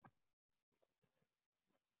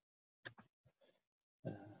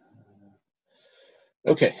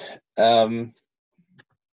Okay. Um,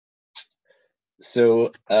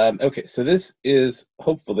 so this is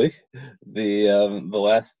hopefully the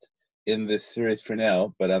last in this series for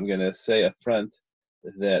now. But I'm gonna say up front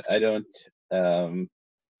that um,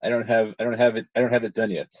 I don't have it done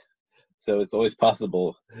yet. So it's always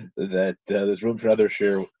possible that there's room for another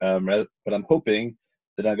share. But I'm hoping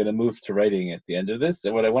that I'm going to move to writing at the end of this.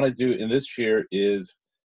 And what I want to do in this share is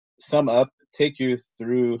sum up, take you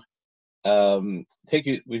through take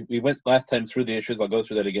you we went last time through the issues. I'll go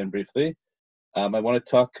through that again briefly. I want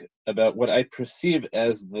to talk about what I perceive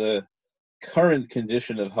as the current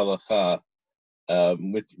condition of halacha,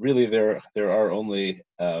 which really there are only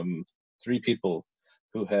three people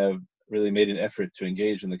who have really made an effort to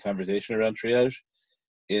engage in the conversation around triage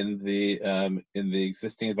in the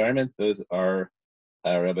existing environment. Those are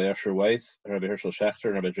Rabbi Asher Weiss, Rabbi Herschel Schachter,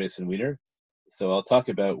 and Rabbi Jason Wiener. So I'll talk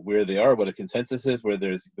about where they are, what a consensus is, where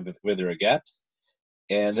there are gaps,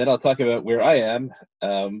 and then I'll talk about where I am.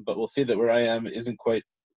 But we'll see that where I am isn't quite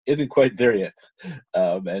there yet,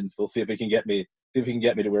 and we'll see if it can get me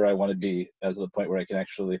to where I want to be, to the point where I can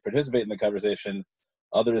actually participate in the conversation.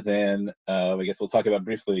 Other than, I guess we'll talk about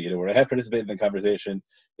briefly, where I have participated in the conversation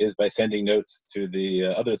is by sending notes to the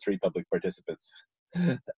other three public participants,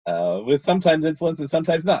 with sometimes influence and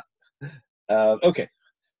sometimes not. Okay,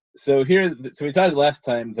 so we talked last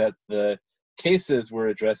time that the cases we're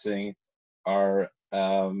addressing are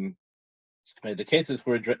the cases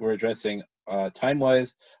we're addressing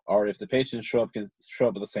time-wise are if the patients show up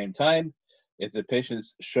at the same time, if the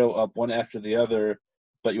patients show up one after the other,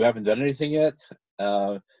 but you haven't done anything yet,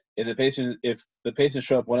 if the patients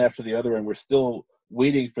show up one after the other and we're still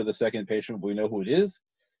waiting for the second patient, but we know who it is,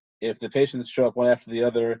 if the patients show up one after the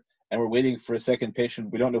other and we're waiting for a second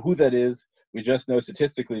patient, we don't know who that is. We just know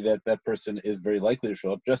statistically that that person is very likely to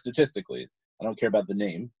show up, just statistically. I don't care about the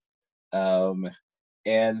name. Um,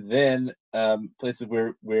 and then places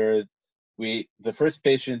where the first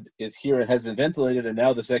patient is here and has been ventilated, and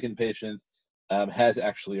now the second patient has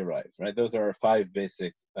actually arrived. Right, those are our five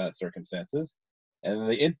basic circumstances, and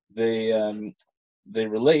they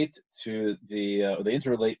relate to they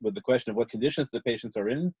interrelate with the question of what conditions the patients are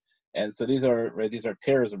in. And so these are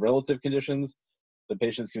pairs of relative conditions. The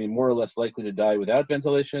patients can be more or less likely to die without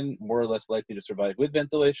ventilation, more or less likely to survive with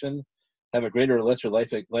ventilation, have a greater or lesser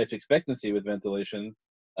life expectancy with ventilation,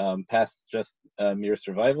 past just mere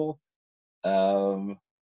survival. Um,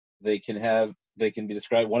 they can be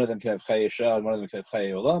described. One of them can have chaye shah, and one of them can have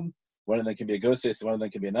chaye olam. One of them can be a goses, and one of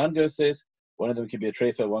them can be a non-goses. One of them can be a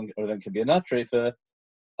treifa, one of them can be a not treifa.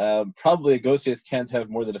 Probably a goses can't have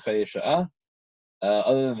more than a chaye shah.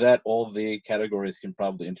 Other than that, all the categories can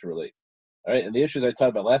probably interrelate. All right, and the issues I talked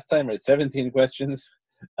about last time, right? 17 questions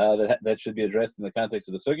that should be addressed in the context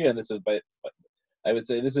of the sugya, and I would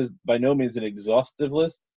say this is by no means an exhaustive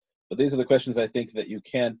list, but these are the questions I think that you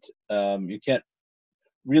can't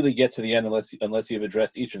really get to the end unless you've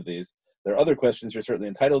addressed each of these. There are other questions you're certainly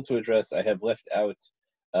entitled to address. I have left out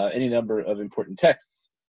any number of important texts.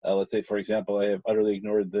 Let's say, for example, I have utterly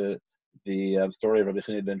ignored the story of Rabbi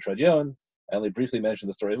Chanina ben Tradion. I only briefly mentioned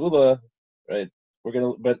the story of Ula. Right?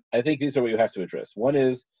 But I think these are what you have to address. One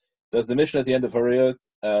is, does the mission at the end of Harayot,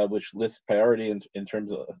 which lists priority in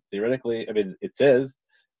terms of theoretically, I mean,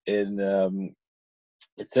 in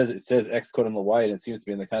it says X codon Y, and it seems to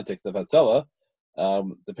be in the context of Hatzalah.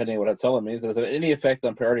 Depending on what Hatzalah means, does it have any effect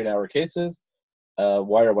on priority in our cases?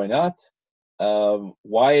 Why or why not?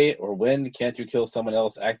 Why or when can't you kill someone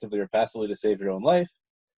else actively or passively to save your own life?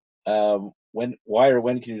 Why or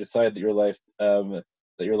when can you decide that your life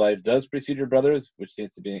does precede your brother's, which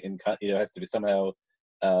seems to be has to be somehow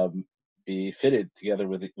be fitted together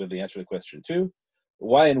with the answer to the question two.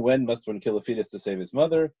 Why and when must one kill a fetus to save his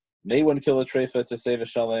mother? May one kill a treifa to save a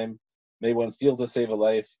shalem? May one steal to save a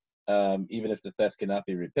life, even if the theft cannot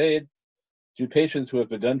be repaid? Do patients who have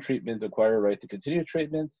begun treatment acquire a right to continue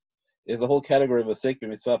treatment? Is the whole category of osek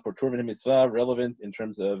b'mitzvah, perturb mitzvah, relevant in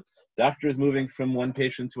terms of doctors moving from one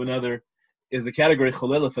patient to another? Is the category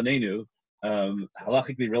cholel lefanenu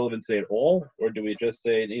halachically relevant today at all, or do we just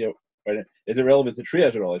say, is it relevant to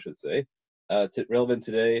triage at all? I should say, relevant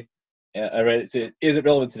today. Right? So is it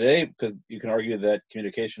relevant today? Because you can argue that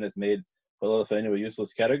communication has made cholel lefanenu a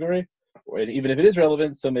useless category, or even if it is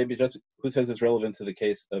relevant, so maybe just who says it's relevant to the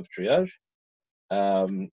case of triage?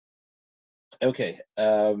 Um, okay.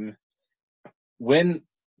 When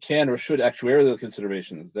can or should actuarial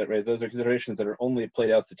considerations, those are considerations that are only played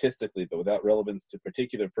out statistically, but without relevance to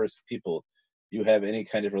particular first people you have any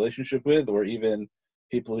kind of relationship with, or even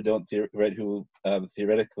people who don't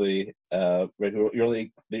theoretically who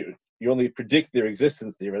you only predict their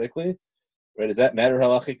existence theoretically. Right? Does that matter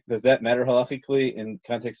halachically in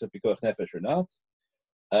context of pikuach nefesh or not?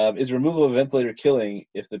 Is removal of a ventilator killing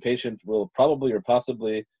if the patient will probably or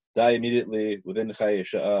possibly die immediately within chaye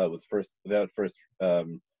sha'ah without first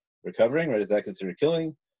recovering? Right? Is that considered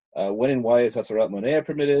killing? When and why is hasarat monea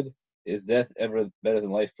permitted? Is death ever better than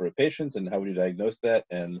life for a patient? And how would you diagnose that?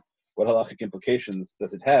 And what halachic implications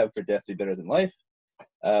does it have for death to be better than life?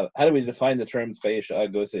 How do we define the terms chaye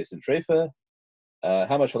sha'ah, goses, and treifa?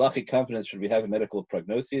 How much halachic confidence should we have in medical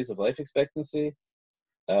prognoses of life expectancy?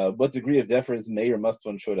 What degree of deference may or must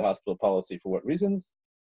one show to hospital policy for what reasons?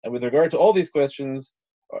 And with regard to all these questions,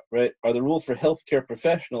 are the rules for healthcare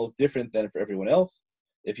professionals different than for everyone else?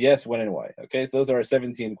 If yes, when and why? Okay, so those are our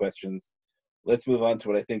 17 questions. Let's move on to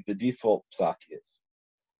what I think the default psak is.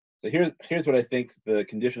 So here's what I think the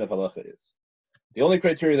condition of halacha is. The only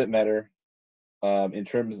criteria that matter in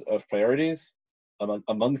terms of priorities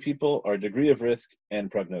among people are degree of risk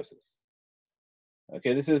and prognosis.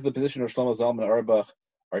 Okay, this is the position of Shlomo Zalman Auerbach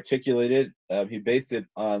articulated. He based it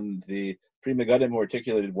on the Pri Megadim who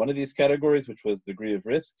articulated one of these categories, which was degree of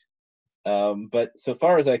risk. But so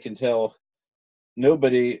far as I can tell,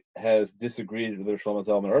 nobody has disagreed with Shlomo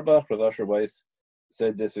Zalman Auerbach. Rav Asher Weiss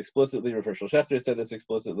said this explicitly. Rav Hershel Schachter said this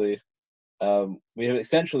explicitly. We have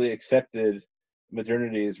essentially accepted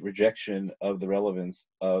modernity's rejection of the relevance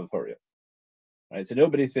of Horiot. Right? So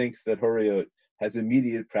nobody thinks that Horiot has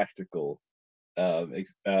immediate practical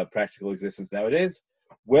existence nowadays.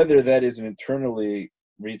 Whether that is an internally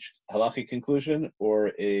reached halachic conclusion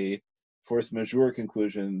or a force majeure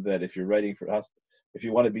conclusion that if you're writing for hospital, if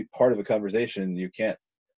you want to be part of a conversation, you can't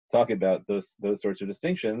talk about those sorts of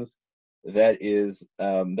distinctions. That is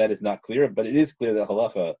not clear, but it is clear that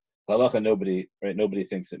halacha nobody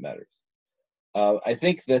thinks it matters. I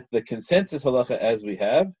think that the consensus halacha as we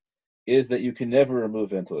have is that you can never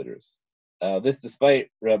remove ventilators. This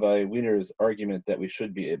despite Rabbi Wiener's argument that we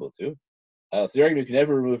should be able to. So the argument you can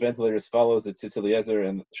never remove ventilators follows that Tzitz Eliezer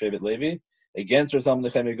and Shevet Levi against Rav Zalman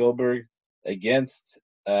Nechemia Goldberg, against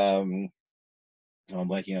I'm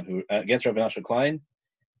blanking on who, against Rabbi Menashe Klein,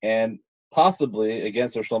 and possibly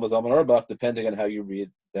against Rav Shlomo Zalman Auerbach, depending on how you read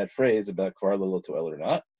that phrase about Kvar Lelo Toel or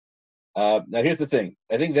not. Now here's the thing.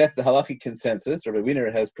 I think that's the halachic consensus. Rabbi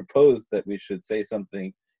Wiener has proposed that we should say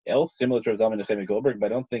something else, similar to Rav Zalman Nechemia Goldberg, but I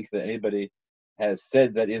don't think that anybody has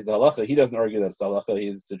said that is the halacha. He doesn't argue that it's the halacha.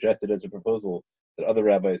 He's suggested as a proposal that other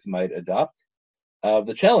rabbis might adopt.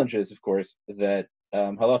 The challenge is, of course, that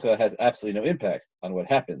halacha has absolutely no impact on what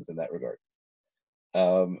happens in that regard.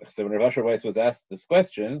 So when Rav Asher Weiss was asked this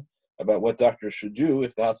question about what doctors should do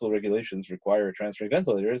if the hospital regulations require transferring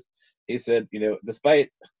ventilators, he said, despite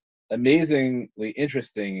amazingly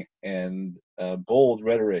interesting and bold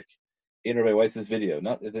rhetoric in Rabbi Weiss's video,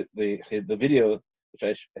 not the video, which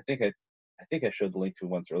I think I showed the link to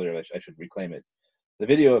once earlier. I should reclaim it. The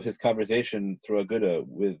video of his conversation through Aguda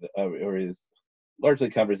with, or his largely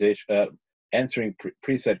conversation answering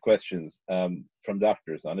preset questions from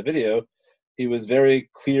doctors on a video. He was very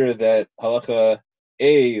clear that halacha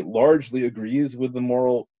largely agrees with the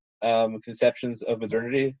moral conceptions of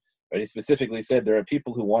modernity. Right? He specifically said there are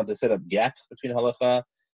people who want to set up gaps between halacha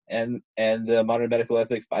and modern medical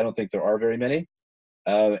ethics, but I don't think there are very many.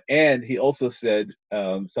 And he also said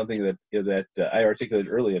something that I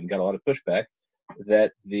articulated earlier and got a lot of pushback,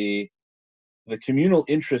 that the communal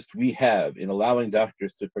interest we have in allowing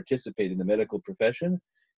doctors to participate in the medical profession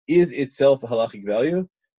is itself a halachic value.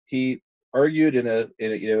 He argued in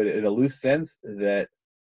a loose sense that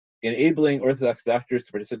enabling Orthodox doctors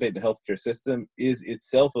to participate in the healthcare system is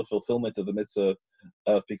itself a fulfillment of the mitzvah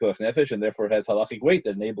of pikuach nefesh, and therefore it has halachic weight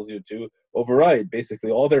that enables you to override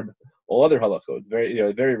basically all other halachot. It's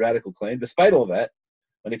a very radical claim. Despite all that,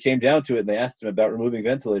 when it came down to it, and they asked him about removing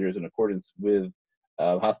ventilators in accordance with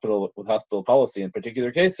hospital policy in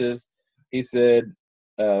particular cases, he said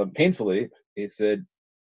painfully,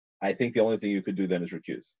 I think the only thing you could do then is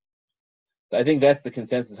recuse. So I think that's the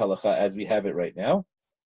consensus halacha as we have it right now.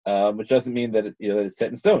 Which doesn't mean that it's set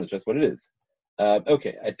in stone. It's just what it is.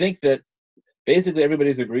 Okay, I think that basically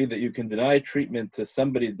everybody's agreed that you can deny treatment to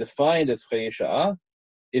somebody defined as chaye sha'ah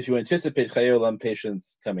if you anticipate chaye olam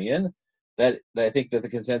patients coming in. That I think that the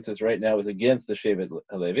consensus right now is against the Shevet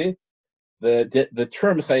Halevi. The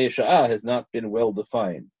term chaye sha'ah has not been well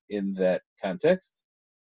defined in that context,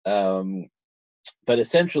 but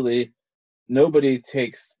essentially nobody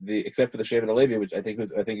takes except for the Shevet Halevi, which I think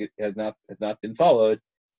it has not been followed.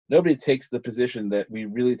 Nobody takes the position that we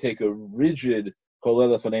really take a rigid Cholel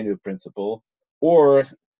Lefanenu principle, or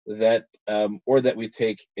that we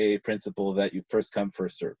take a principle that you first come,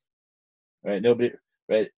 first serve. Right?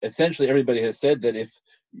 Essentially, everybody has said that if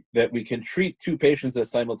that we can treat two patients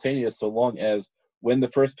as simultaneous so long as when the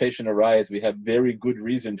first patient arrives, we have very good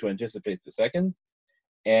reason to anticipate the second,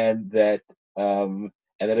 and that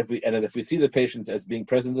if we see the patients as being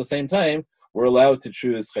present at the same time, we're allowed to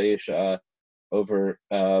choose Chayei Sha'ah over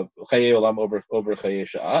Chayei Olam over Chayei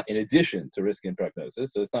Sha'ah, in addition to risking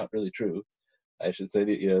prognosis. So it's not really true. I should say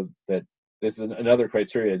that that this is another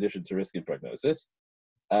criteria in addition to risking prognosis.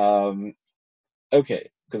 Okay,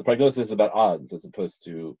 because prognosis is about odds as opposed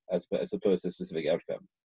to specific outcome.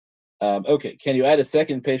 Okay, can you add a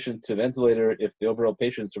second patient to ventilator if the overall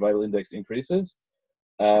patient survival index increases?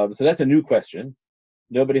 So that's a new question.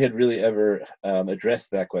 Nobody had really ever addressed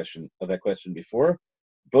that question before.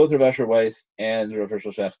 Both Rav Asher Weiss and Rav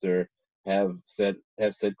Hershel Schachter have said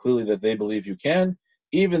clearly that they believe you can,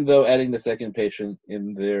 even though adding the second patient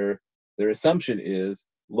in their assumption is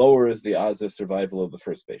lowers the odds of survival of the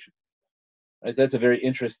first patient. Right, so that's a very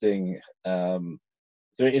interesting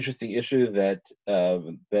issue that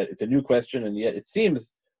it's a new question, and yet it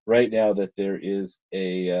seems right now that there is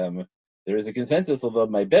a consensus. Although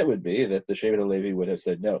my bet would be that the Shevet HaLevi would have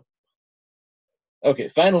said no. Okay,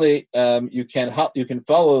 finally, you can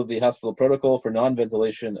follow the hospital protocol for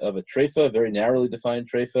non-ventilation of a treifa, very narrowly defined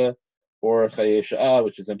treifa, or Chayei Sha'ah,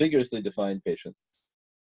 which is ambiguously defined patients.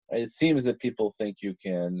 Right, it seems that people think you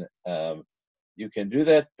can do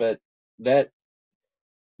that, but that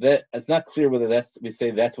it's not clear whether we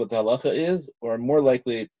say that's what the halacha is, or more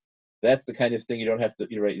likely that's the kind of thing you don't have to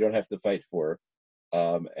fight for,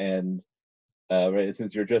 right,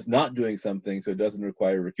 since you're just not doing something, so it doesn't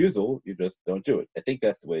require recusal, you just don't do it. I think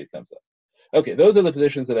that's the way it comes up. Okay, those are the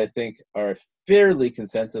positions that I think are fairly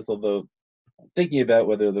consensus, although thinking about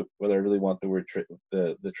whether I really want the word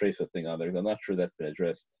the treifa thing on there, I'm not sure that's been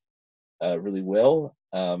addressed really well,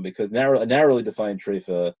 because a narrowly defined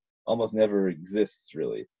treifa almost never exists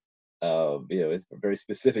really. It's very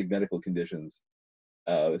specific medical conditions.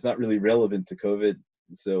 It's not really relevant to COVID,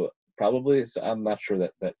 so I'm not sure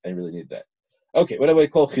that I really need that. Okay, what do I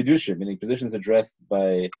call chidushim, meaning positions addressed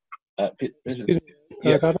by positions?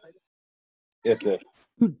 Yes. Yes, sir.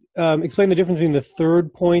 Explain the difference between the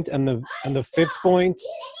third point and the fifth point.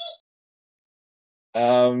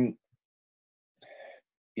 Yeah,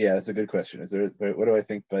 that's a good question. What do I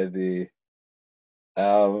think by the?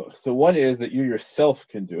 So one is that you yourself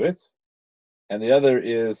can do it, and the other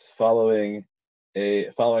is following a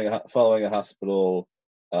hospital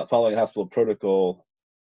protocol,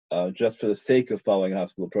 just for the sake of following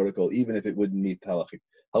hospital protocol, even if it wouldn't meet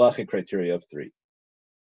halachic criteria of 3.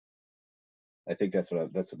 I think that's the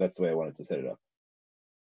way I wanted to set it up.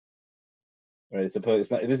 Right.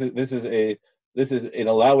 This is in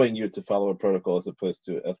allowing you to follow a protocol as opposed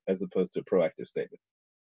to a proactive statement.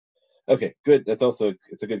 Okay, good. It's a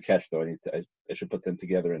good catch though. I should put them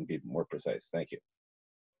together and be more precise. Thank you.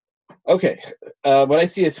 Okay, what I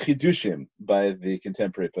see is chidushim by the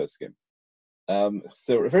contemporary poskim.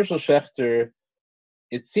 So Rav Hershel Schachter,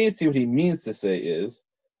 it seems to me what he means to say is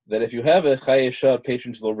that if you have a Chayei Sha'ah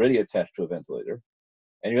patient who's already attached to a ventilator,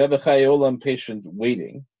 and you have a Chayei Olam patient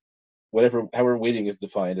waiting, however waiting is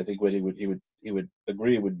defined, I think what he would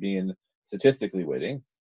agree would mean statistically waiting.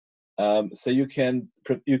 So you can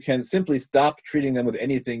simply stop treating them with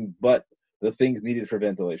anything but the things needed for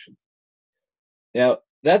ventilation. Now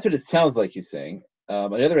that's what it sounds like he's saying. On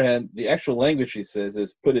the other hand, the actual language he says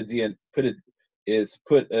is you can put a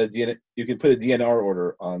DNR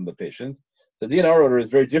order on the patient. So DNR order is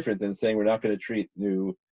very different than saying we're not going to treat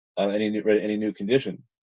any new condition.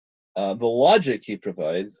 The logic he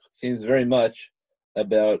provides seems very much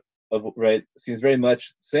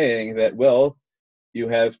saying that, well, you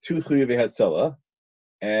have 2 chiyuvei hatzalah,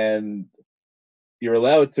 and you're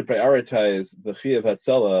allowed to prioritize the chiyuv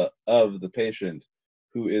hatzalah of the patient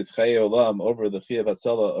who is Chayei Olam over the chiyuv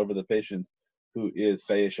hatzalah over the patient who is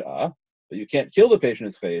Chayei Sha'ah, but you can't kill the patient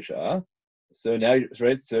as Chayei Sha'ah. So now,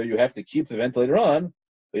 so you have to keep the ventilator on,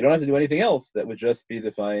 but you don't have to do anything else. That would just be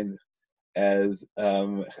defined as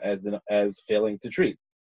failing to treat.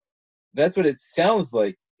 That's what it sounds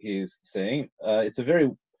like he's saying.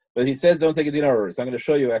 But he says don't take a dinar order. So I'm going to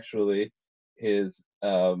show you actually his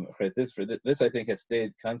this I think has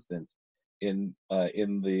stayed constant in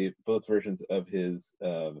the both versions of his.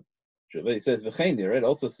 But he says v'chein, it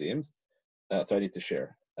also seems. So I need to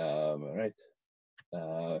share. All right.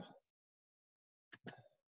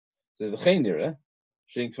 Says v'chein nira.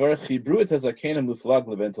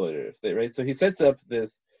 Right, so he sets up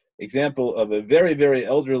this example of a very, very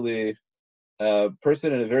elderly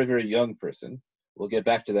person and a very, very young person. We'll get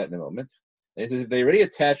back to that in a moment. And he says if they already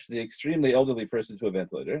attached the extremely elderly person to a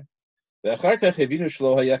ventilator,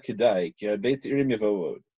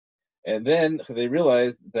 And then they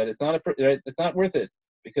realize that it's not it's not worth it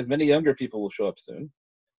because many younger people will show up soon.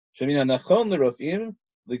 It's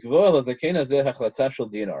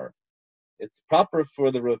proper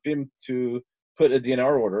for the Rofim to put a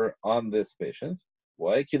DNR order on this patient.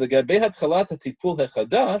 Why?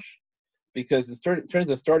 Because in terms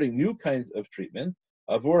of starting new kinds of treatment,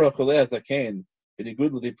 in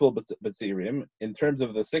terms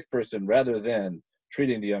of the sick person rather than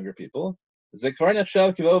treating the younger people, this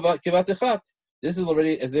is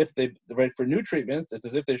already as if they, right, for new treatments, it's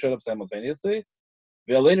as if they showed up simultaneously.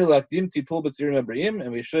 And we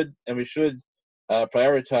should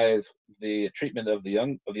prioritize the treatment of the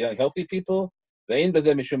young healthy people.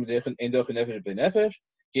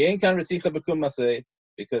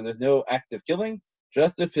 Because there's no active killing,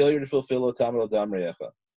 just a failure to fulfill otam dam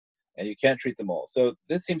reyecha, and you can't treat them all. So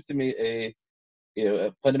this seems to me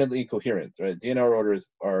a fundamentally incoherent. Right? DNR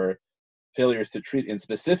orders are failures to treat in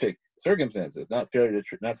specific circumstances, not failure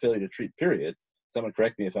to treat. Period. Someone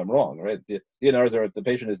correct me if I'm wrong. Right? The DNRs are the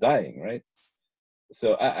patient is dying. Right?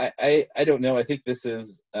 So I don't know. I think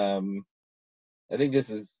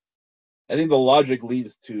the logic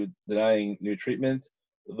leads to denying new treatment.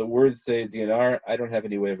 The words say DNR. I don't have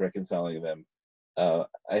any way of reconciling them.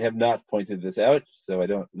 I have not pointed this out, so I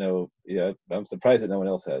don't know. I'm surprised that no one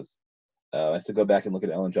else has. I have to go back and look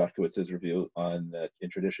at Alan Joshkowitz's review on in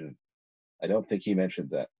tradition. I don't think he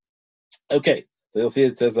mentioned that. Okay, so you'll see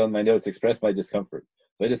it says on my notes, express my discomfort.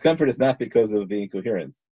 My discomfort is not because of the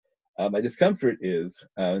incoherence. My discomfort is,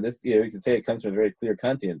 and this, you can say it comes from a very clear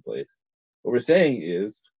Kantian place. What we're saying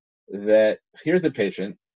is that here's a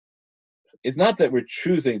patient. It's not that we're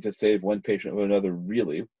choosing to save one patient over another,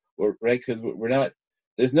 really, right? Because we're not.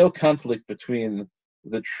 There's no conflict between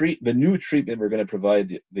the new treatment we're going to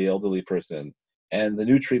provide the elderly person and the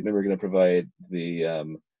new treatment we're going to provide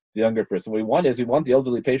the younger person. What we want the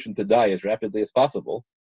elderly patient to die as rapidly as possible,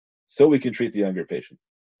 so we can treat the younger patient.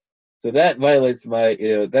 So that violates my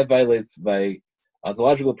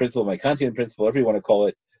ontological principle, my Kantian principle, whatever you want to call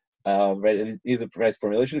it. Right? It is a precise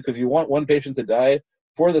formulation because you want one patient to die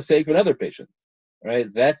for the sake of another patient,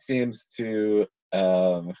 right? That seems to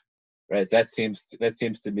right. That seems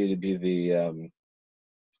to me to be the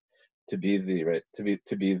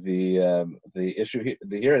issue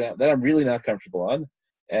here that I'm really not comfortable on.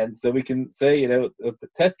 And so we can say, the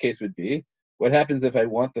test case would be, what happens if I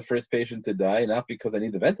want the first patient to die, not because I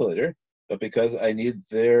need the ventilator, but because I need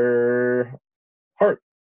their heart,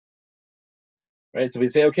 right? So we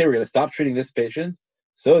say, okay, we're going to stop treating this patient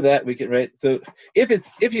so that we can, right? So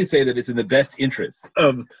if you say that it's in the best interest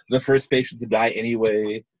of the first patient to die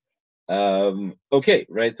anyway, okay,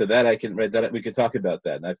 right? So that I can, right? That we could talk about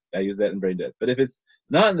that, and I use that in brain dead. But if it's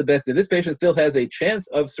not in the best, if this patient still has a chance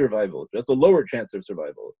of survival, just a lower chance of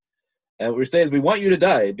survival, and what we're saying is we want you to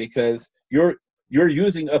die because you're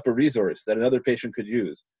using up a resource that another patient could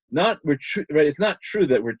use. Right? It's not true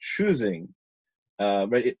that we're choosing,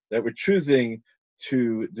 right? That we're choosing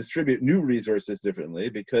to distribute new resources differently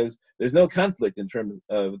because there's no conflict in terms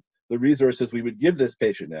of the resources we would give this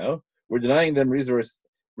patient now. We're denying them resource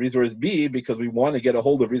B because we want to get a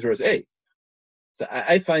hold of resource A. So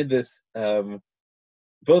I find this,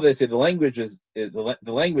 both I say the language is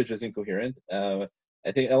incoherent.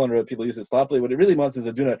 I think Ellen wrote people use it sloppily. What it really wants is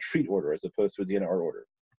a do not treat order as opposed to a DNR order,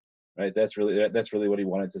 right? That's really what he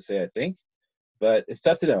wanted to say, I think. But it's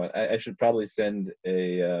tough to know. I should probably send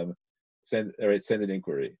an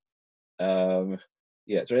inquiry.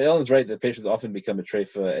 Yeah, so Ellen's right that patients often become a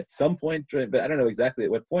treifa at some point, but I don't know exactly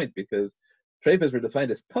at what point because treifas were defined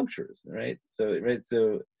as punctures, right?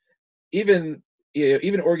 So even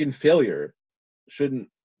organ failure shouldn't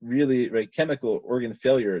really, right? Chemical organ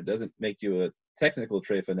failure doesn't make you a technical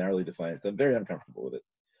treifa narrowly defined. So I'm very uncomfortable with it.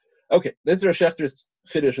 Okay, this is Rosh Schechter's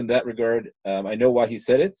chiddush in that regard. I know why he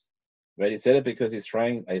said it. Right, he said it because he's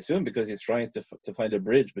trying. I assume because he's trying to find a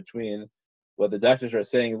bridge between what the doctors are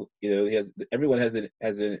saying. Everyone has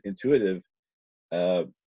an intuitive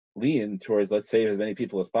lean towards let's save as many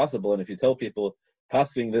people as possible. And if you tell people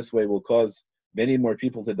posking this way will cause many more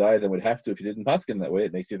people to die than would have to if you didn't poskin that way,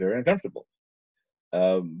 it makes you very uncomfortable.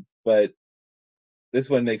 But this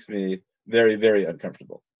one makes me very, very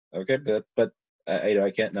uncomfortable. Okay, but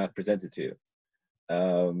I can't not present it to you.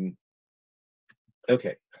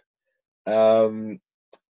 Okay.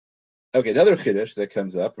 Okay, another chiddush that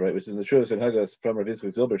comes up, right, which is in the Shulas and Hagos from Rav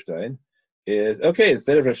Yitzchak Zilberstein, is okay.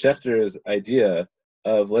 Instead of Rosh Schechter's idea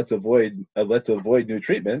of let's avoid new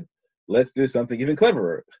treatment, let's do something even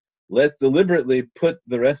cleverer. Let's deliberately put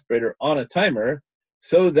the respirator on a timer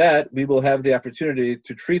so that we will have the opportunity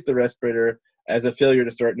to treat the respirator as a failure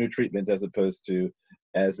to start new treatment as opposed to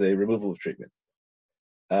as a removal of treatment.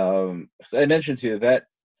 So I mentioned to you that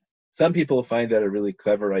some people find that a really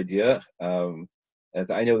clever idea. As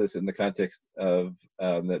I know this in the context of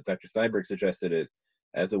that Dr. Steinberg suggested it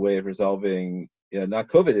as a way of resolving, not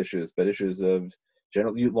COVID issues, but issues of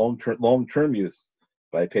general long-term use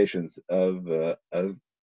by patients of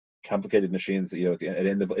complicated machines, at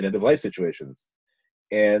end of life situations.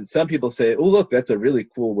 And some people say, "Oh, look, that's a really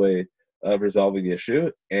cool way of resolving the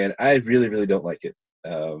issue," and I really, really don't like it.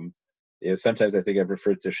 Sometimes I think I've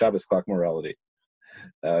referred to Shabbos clock morality,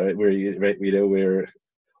 where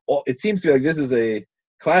it seems to be like this is a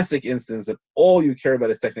classic instance that all you care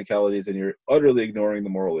about is technicalities, and you're utterly ignoring the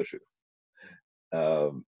moral issue.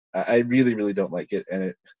 I really, really don't like it,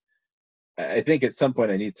 and I think at some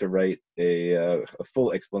point I need to write a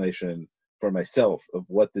full explanation for myself of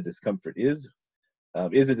what the discomfort is.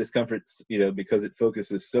 Is it discomfort, because it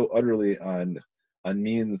focuses so utterly on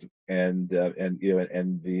means and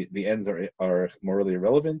the ends are morally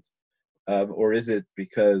irrelevant, or is it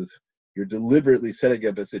because you're deliberately setting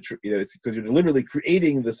up it's because you're deliberately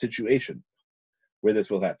creating the situation where this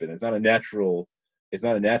will happen. It's not a natural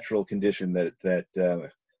condition that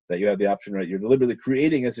you have the option, right? You're deliberately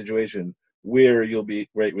creating a situation where you'll be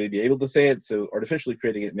able to say it, so artificially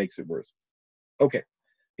creating it makes it worse. Okay.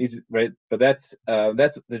 Right, but that's the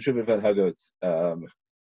Tshuva van Hagot's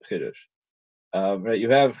chiddush. Right, you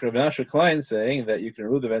have Rav Menashe Klein saying that you can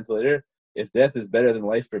remove the ventilator if death is better than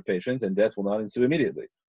life for patient, and death will not ensue immediately.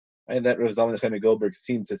 And that Rav Zalman Nechemia Goldberg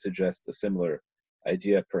seemed to suggest a similar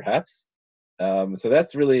idea, perhaps. So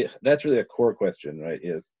that's really a core question, right?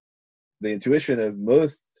 Is the intuition of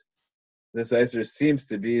most decisors seems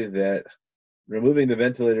to be that removing the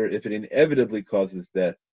ventilator, if it inevitably causes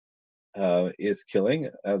death, is killing.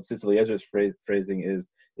 Tzitz Eliezer's phrasing is,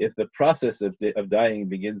 if the process of dying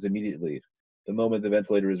begins immediately, the moment the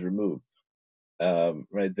ventilator is removed,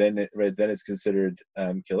 then it's considered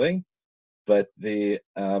killing. But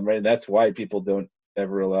that's why people don't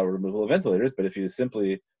ever allow removal of ventilators. But if you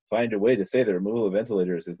simply find a way to say that removal of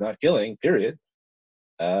ventilators is not killing, period,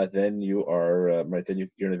 then you are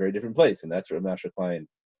you're in a very different place, and that's what Menashe Klein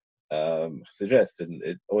suggests. And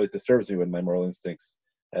it always disturbs me when my moral instincts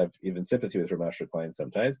have even sympathy with Rav Menashe Klein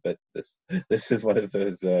sometimes, but this is one of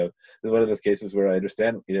those cases where I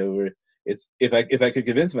understand, where it's if I could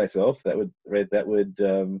convince myself, that would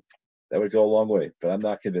go a long way, but I'm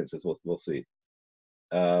not convinced, as we'll see.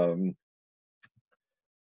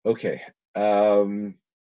 Okay.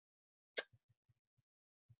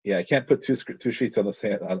 Yeah, I can't put two sheets on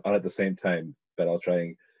at the same time, but I'll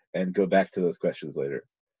try and go back to those questions later.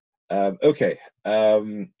 Okay.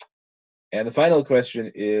 And the final question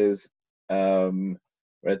is, the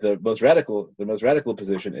most radical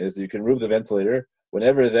position is that you can remove the ventilator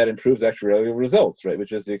whenever that improves actuarial results, right?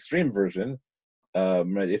 Which is the extreme version.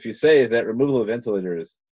 Right? If you say that removal of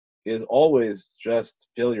ventilators is always just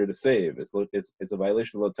failure to save, it's a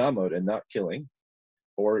violation of Lotamot and not killing,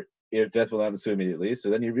 or if death will not ensue immediately, so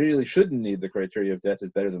then you really shouldn't need the criteria of death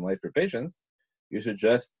is better than life for patients. You should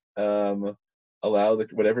just allow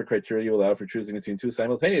whatever criteria you allow for choosing between two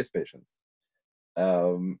simultaneous patients.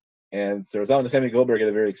 And so Zalman Nechemia Goldberg had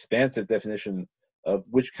a very expansive definition of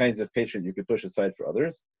which kinds of patient you could push aside for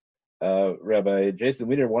others. Rabbi Jason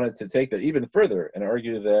Weiner wanted to take that even further and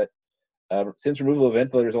argue that since removal of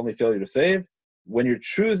ventilator is only failure to save, when you're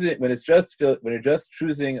just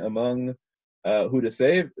choosing among who to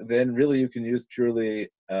save, then really you can use purely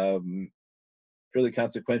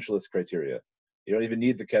consequentialist criteria. You don't even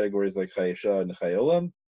need the categories like Chayesha and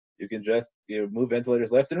Chayolam. You can just move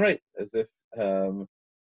ventilators left and right, as if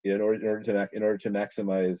in order to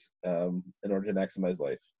maximize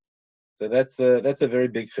life. So that's a very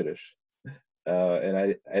big chiddush,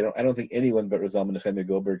 and I don't think anyone but Rav Zalman Nechemia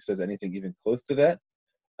Goldberg says anything even close to that.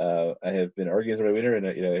 I have been arguing with Rabbi Weiner, and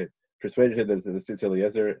I persuaded him that the Tzitz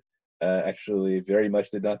Eliezer actually very much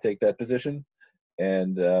did not take that position,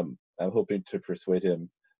 and I'm hoping to persuade him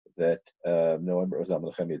that no one but Rav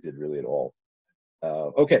Zalman Nechemia did really at all.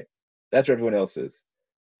 Okay, that's where everyone else is.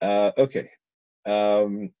 Okay, so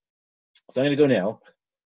I'm going to go now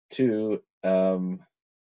to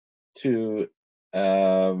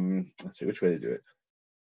let's see which way to do it.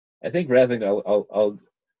 I think rather than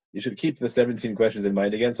you should keep the 17 questions in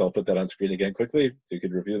mind again, so I'll put that on screen again quickly so you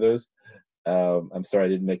could review those. I'm sorry I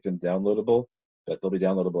didn't make them downloadable, but they'll be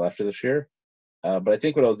downloadable after the share. But I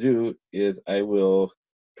think what I'll do is I will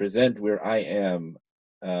present where I am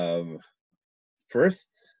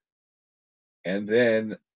first, and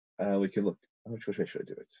then we can look. Which way should I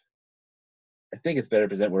do it? I think it's better to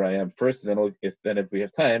present where I am first, and then if we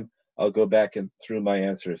have time, I'll go back and through my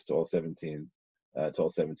answers to all 17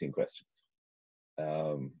 questions.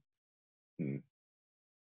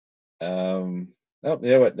 Oh, you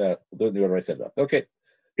know what? Do it in the order I said it off. Okay.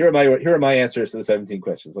 Here are my answers to the 17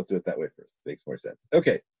 questions. Let's do it that way first. It makes more sense.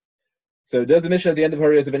 Okay. So does the mission at the end of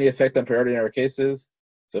Harios have any effect on priority in our cases?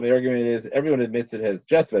 So my argument is everyone admits it has,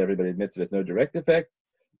 just about everybody admits it has no direct effect,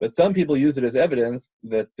 but some people use it as evidence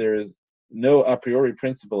that there's no a priori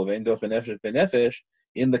principle of ein doch nefesh benefesh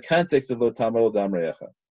in the context of lo tamar dam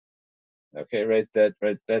reacha. Okay, right?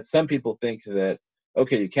 That some people think that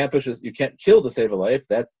okay, you can't push us, you can't kill to save a life.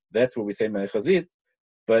 That's what we say in Chazit.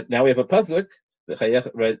 But now we have a pasuk, and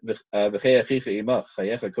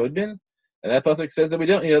that pasuk says that we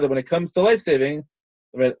don't, that when it comes to life saving,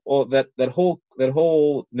 right, all that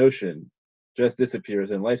whole notion just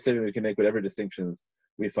disappears. In life saving, we can make whatever distinctions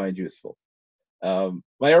we find useful.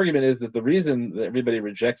 My argument is that the reason that everybody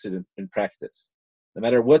rejects it in practice, no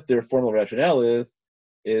matter what their formal rationale is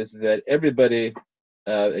that everybody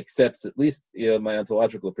accepts at least my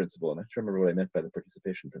ontological principle. And I have to remember what I meant by the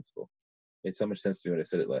participation principle. It made so much sense to me when I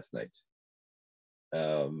said it last night.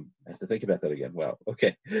 I have to think about that again. Wow.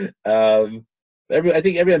 Okay. I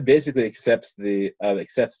think everyone basically accepts the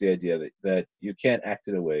idea that you can't act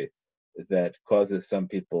in a way that causes some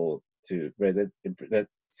people to, right, that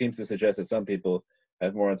seems to suggest that some people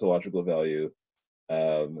have more ontological value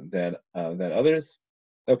than others.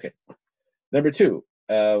 Okay. Number two,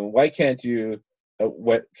 why can't you?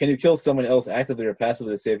 Can you kill someone else actively or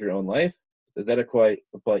passively to save your own life? Does that apply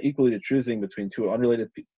equally to choosing between two unrelated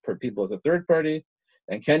people as a third party?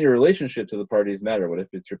 And can your relationship to the parties matter? What if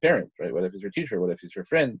it's your parent, right? What if it's your teacher? What if it's your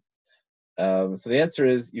friend? So the answer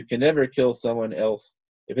is you can never kill someone else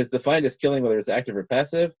if it's defined as killing, whether it's active or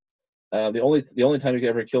passive. The only time you can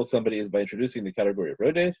ever kill somebody is by introducing the category of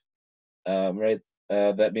rodef, right?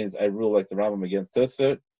 That means I rule like the Rambam against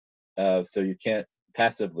Tosfot. So you can't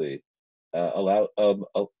passively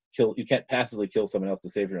kill. You can't passively kill someone else to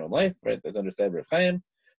save your own life, right? That's under Saber of Chaim.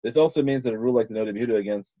 This also means that a rule like the Noda B'Yehuda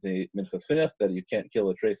against the Minchas Chinuch, that you can't kill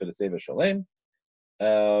a treifa to save a shalem.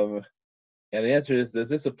 And the answer is, does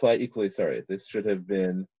this apply equally? Sorry, this should have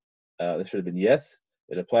been yes.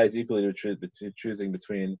 It applies equally to choosing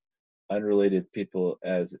between unrelated people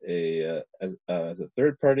as a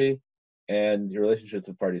third party, and your relationship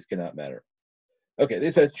to the parties cannot matter. Okay,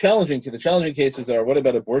 this says challenging. The challenging cases are: what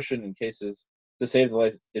about abortion in cases to save the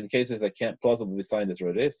life in cases that can't plausibly be signed as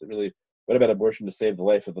rodef? So really, what about abortion to save the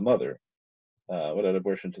life of the mother? What about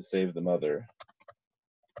abortion to save the mother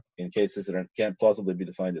in cases that can't plausibly be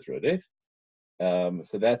defined as rodef?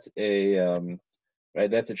 So that's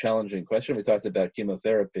that's a challenging question. We talked about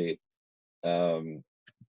chemotherapy. So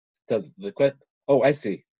the question. Oh, I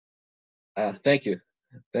see. Thank you,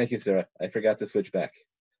 Sarah. I forgot to switch back.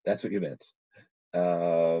 That's what you meant.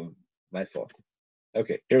 My fault.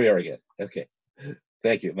 Okay, here we are again. Okay,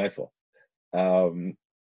 thank you. My fault.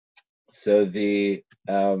 So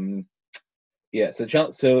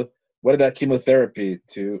what about chemotherapy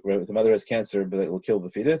if the mother has cancer but it will kill the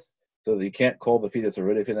fetus? So that you can't call the fetus a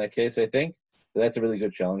rodef in that case, I think. So that's a really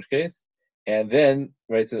good challenge case. And then,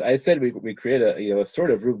 right, so I said we create a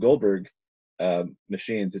sort of Rube Goldberg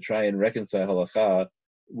machine to try and reconcile halacha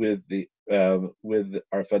with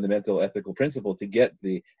our fundamental ethical principle to get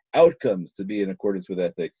the outcomes to be in accordance with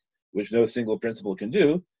ethics, which no single principle can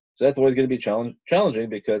do. So that's always going to be challenging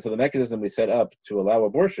because the mechanism we set up to allow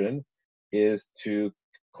abortion is to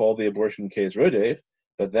call the abortion case rodef,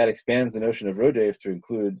 but that expands the notion of rodef to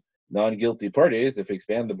include non-guilty parties. If we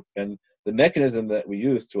expand and the mechanism that we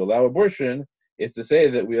use to allow abortion is to say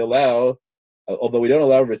that we allow, although we don't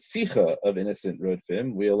allow ritzicha of innocent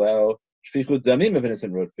rodfim, we allow shfichut damim of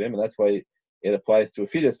innocent rodfim, and that's why it applies to a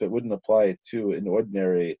fetus, but wouldn't apply to an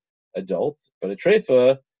ordinary adult. But a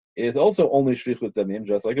treifa is also only shfichut damim,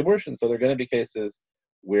 just like abortion. So there are going to be cases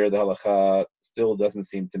where the halacha still doesn't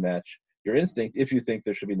seem to match your instinct if you think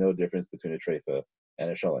there should be no difference between a treifa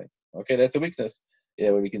and a shalem. Okay, that's a weakness.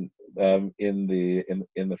 Yeah, we can in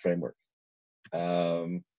the framework.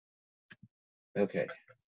 Okay.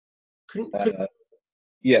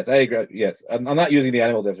 Yes, I agree. Yes, I'm not using the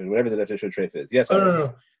animal definition, whatever the definition of treifa is. Yes.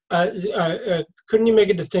 No. Couldn't you make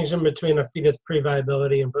a distinction between a fetus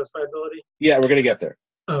pre-viability and post-viability? Yeah, we're going to get there.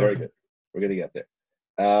 Oh, Very good. We're going to get there.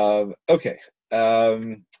 Okay.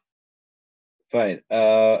 Fine.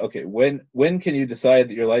 Okay. When can you decide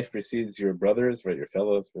that your life precedes your brothers, right? Your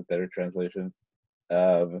fellows, for better translation.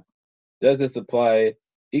 Does this apply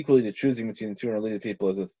equally to choosing between two unrelated people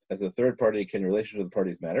as a third party? Can your relationship to the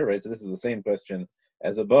parties matter, right? So this is the same question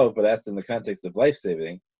as above, but asked in the context of life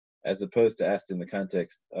saving, as opposed to asked in the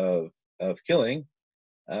context of killing.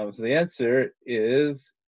 So the answer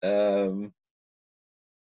is right.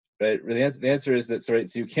 The answer is that so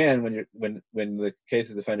you can when the case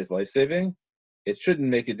is defined as life saving, it shouldn't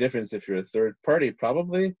make a difference if you're a third party,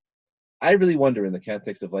 probably. I really wonder in the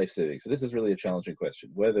context of life saving. So this is really a challenging question,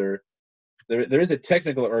 whether there is a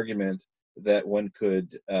technical argument that one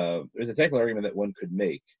could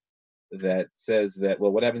make that says that,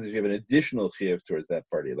 well, what happens if you have an additional chiyuv towards that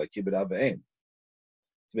party, like kibbud av v'em?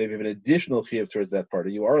 So maybe if you have an additional chiyuv towards that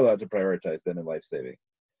party, you are allowed to prioritize them in life saving.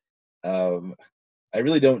 I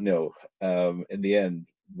really don't know in the end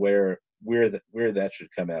where that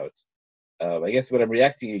should come out. I guess what I'm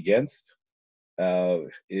reacting against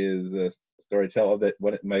is a story tell that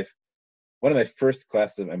one of my first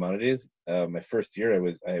class of Maimonides, my first year,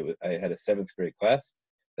 I had a 7th grade class.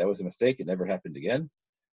 That was a mistake. It never happened again.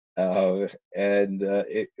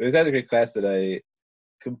 It was that a great class that I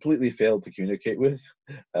completely failed to communicate with.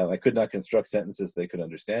 I could not construct sentences they could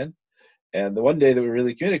understand. And the one day that we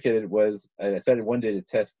really communicated was, I decided one day to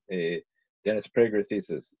test a Dennis Prager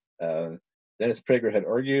thesis. Dennis Prager had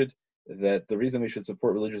argued that the reason we should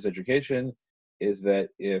support religious education is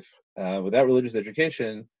that if without religious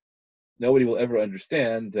education, nobody will ever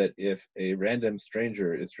understand that if a random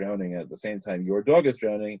stranger is drowning at the same time your dog is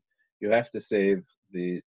drowning, you have to save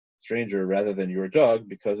the stranger rather than your dog,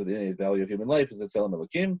 because of the innate value of human life is a tzelem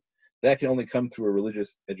elokim. That can only come through a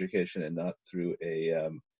religious education and not through any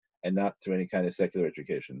kind of secular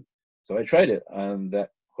education. So I tried it on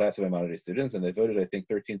that class of Maimonides students, and they voted, I think,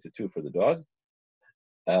 13-2 for the dog.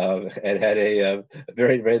 And had a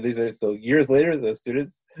so years later, those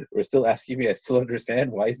students were still asking me, I still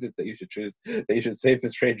understand, why is it that you should save the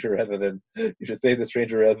stranger rather than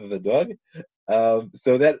the dog?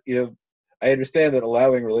 So that, I understand that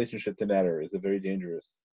allowing relationship to matter is a very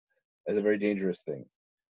dangerous thing.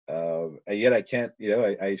 And yet I can't,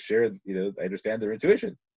 I share, I understand their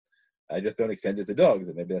intuition. I just don't extend it to dogs,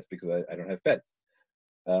 and maybe that's because I don't have pets.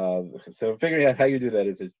 So figuring out how you do that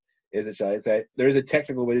is a challenge. There is a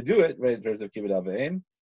technical way to do it, right, in terms of kibbud av v'em.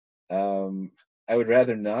 I would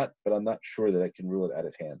rather not, but I'm not sure that I can rule it out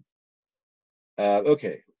of hand.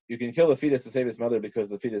 Okay, you can kill a fetus to save its mother because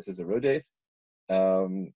the fetus is a rodef.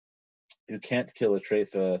 You can't kill a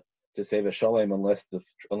treifa to save a shalom unless the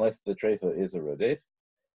treifa is a rodef.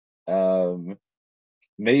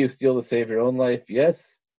 May you steal to save your own life?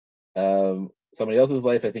 Yes. Somebody else's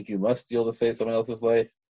life, I think you must steal to save someone else's life,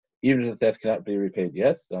 even if the theft cannot be repaid.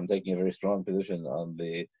 Yes, so I'm taking a very strong position on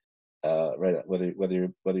the right, whether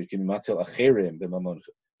you can matzil acherim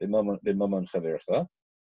b'mamon chavercha.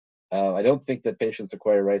 I don't think that patients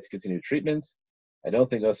acquire a right to continue treatment. I don't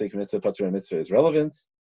think osek mitzvah patur mitzvah is relevant.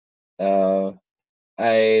 I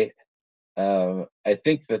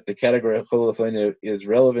think that the category of chol l'faleinu is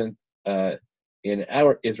relevant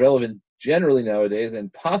generally nowadays,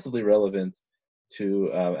 and possibly relevant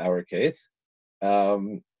to our case,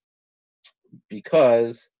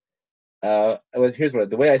 because here's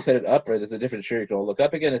the way I set it up. Right, there's a different shir you can all look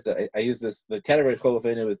up again. Is that I use this. The category of chol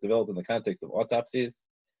l'faleinu is developed in the context of autopsies,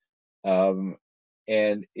 and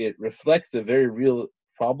it reflects a very real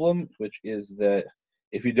problem, which is that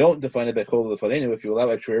if you don't define it by chol l'faleinu, if you allow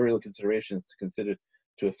actuarial considerations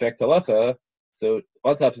to affect halacha, so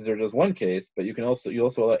autopsies are just one case, but you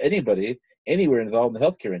also allow anybody anywhere involved in the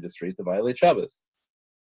healthcare industry to violate Shabbos.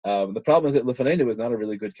 The problem is that l'faleinu is not a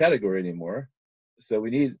really good category anymore. So I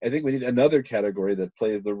think we need another category that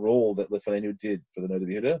plays the role that l'faleinu did for the Noda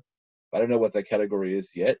B'Yehuda. I don't know what that category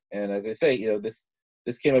is yet. And as I say,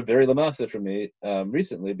 this came up very lamasa for me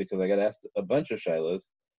recently, because I got asked a bunch of shilas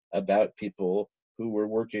about people who were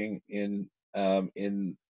working on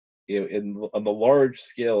the large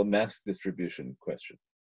scale mask distribution question.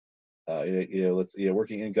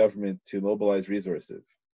 Working in government to mobilize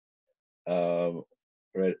resources,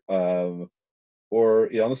 right? Or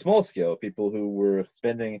on the small scale, people who were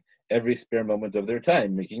spending every spare moment of their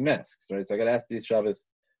time making masks, right? So I got asked these Shabbos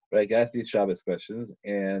questions,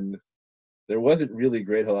 and there wasn't really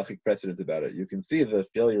great halachic precedent about it. You can see the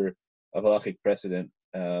failure of halachic precedent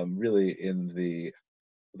really in the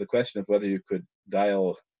question of whether you could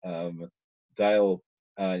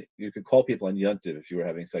you could call people on yontiv if you were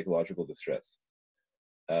having psychological distress.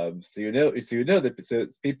 So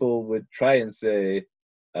people would try and say,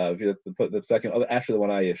 the second after the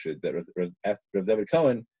one I issued, that Rav David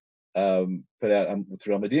Cohen put out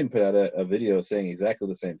through Amadim put out a video saying exactly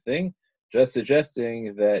the same thing, just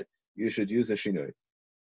suggesting that you should use a shinoi.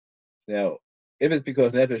 Now, if it's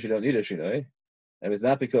pikuach nefesh, you don't need a shinoi. If it's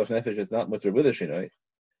not pikuach nefesh, it's not mutter with a shinoi.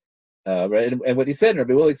 Right, and what he said,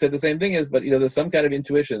 Rabbi Willig said the same thing is, but there's some kind of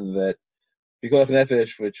intuition that pikuach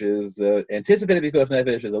nefesh, which is anticipated pikuach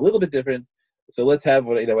nefesh, is a little bit different. So let's have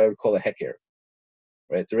what I would call a heker,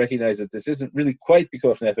 right? To recognize that this isn't really quite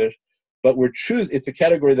pikuach nefesh, but it's a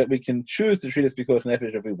category that we can choose to treat as pikuach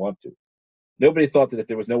nefesh if we want to. nobody thought that if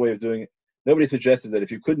there was no way of doing it, nobody suggested that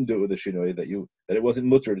if you couldn't do it with a shinoi, that it wasn't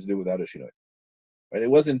mutter to do without a shinoi. Right? It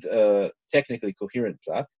wasn't technically coherent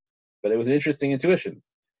psak, but it was an interesting intuition.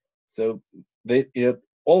 So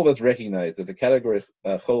all of us recognize that the category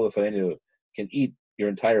chol l'feinu can eat your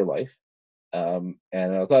entire life. And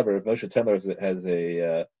I'll talk about Moshe Temler has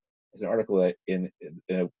an article in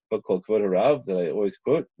a book called Kvod Harav that I always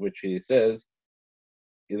quote, which he says,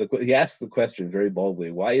 he asks the question very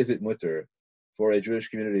boldly, why is it mutter for a Jewish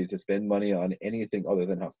community to spend money on anything other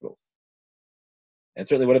than hospitals? And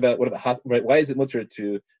certainly, what about right? Why is it mutter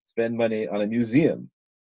to spend money on a museum,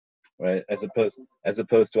 right, as opposed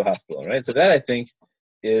to a hospital, right? So that, I think,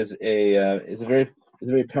 is a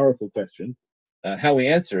very powerful question. How we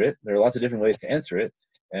answer it, there are lots of different ways to answer it,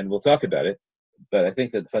 and we'll talk about it. But I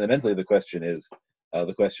think that fundamentally the question is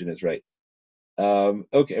right.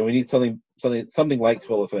 Okay, and we need something like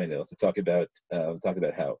chol l'feinu to talk about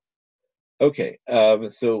how. Okay,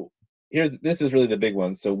 so this is really the big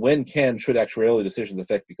one. So when should actuarial decisions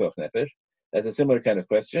affect pikuach nefesh? That's a similar kind of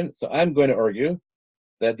question. So I'm going to argue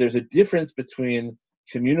that there's a difference between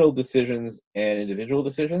communal decisions and individual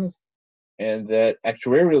decisions, and that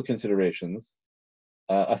actuarial considerations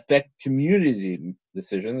affect community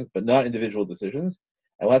decisions, but not individual decisions.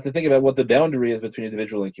 And we'll have to think about what the boundary is between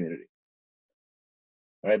individual and community.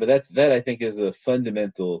 All right, but that I think is a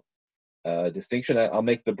fundamental distinction. I'll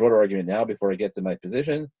make the broader argument now before I get to my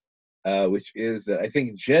position, which is that I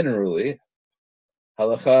think generally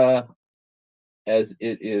halacha, as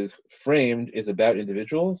it is framed, is about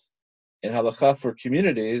individuals, and halacha for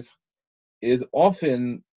communities is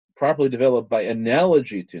often properly developed by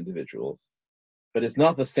analogy to individuals, but it's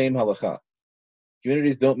not the same halacha.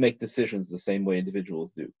 Communities don't make decisions the same way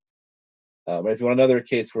individuals do. Right? If you want another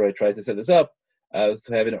case where I tried to set this up, I was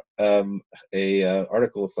having a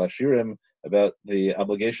article / shirim about the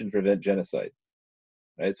obligation to prevent genocide.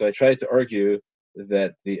 Right? So I tried to argue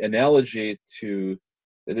that there's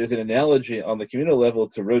an analogy on the communal level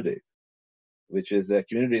to Rodef, which is that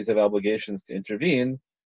communities have obligations to intervene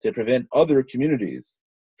to prevent other communities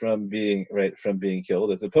from being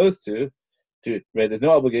killed, as opposed to there's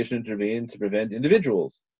no obligation to intervene to prevent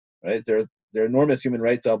individuals. Right? There are enormous human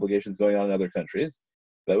rights obligations going on in other countries,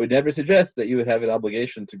 but would never suggest that you would have an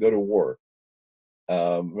obligation to go to war.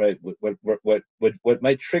 Right? What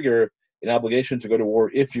might trigger an obligation to go to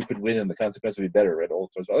war if you could win and the consequence would be better, right?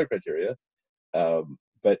 All sorts of other criteria,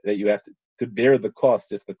 but that you have to bear the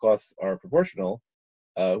costs if the costs are proportional,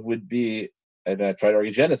 would be, and I try to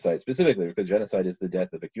argue genocide specifically because genocide is the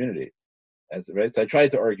death of a community. Right? So I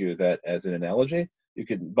tried to argue that as an analogy. You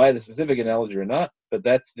can buy the specific analogy or not, but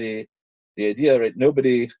that's the idea, right?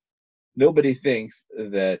 Nobody thinks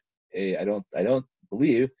that I don't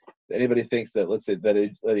believe that anybody thinks that, let's say, that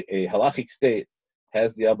a halachic state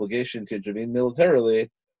has the obligation to intervene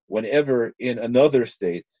militarily whenever another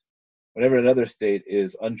state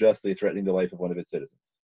is unjustly threatening the life of one of its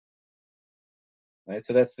citizens. Right?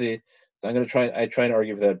 So I'm going to try and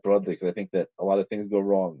argue for that broadly, because I think that a lot of things go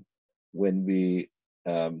wrong when we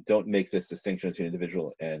don't make this distinction between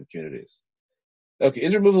individual and communities. Okay,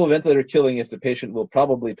 is removal of ventilator killing if the patient will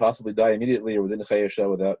possibly die immediately or within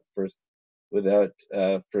Chayesha without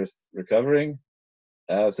first recovering?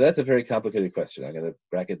 So that's a very complicated question. I'm going to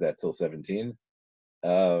bracket that till 17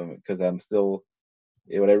 because I'm still.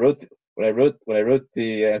 When I wrote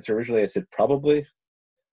the answer originally, I said probably,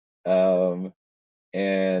 and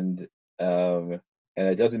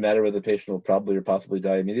it doesn't matter whether the patient will probably or possibly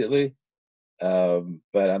die immediately.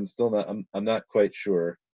 But I'm still not. I'm not quite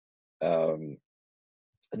sure.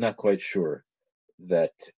 I'm not quite sure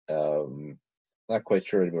that. Not quite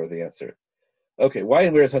sure anymore the answer. Okay, why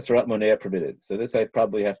and where is Hasarat Monea permitted? So this I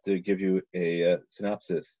probably have to give you a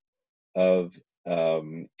synopsis of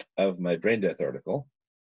my brain death article.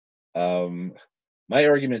 My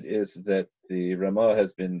argument is that the Ramah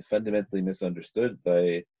has been fundamentally misunderstood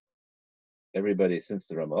by everybody since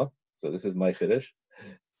the Ramah. So this is my chiddush,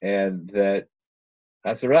 and that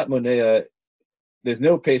Hasarat Monea, there's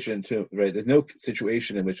no there's no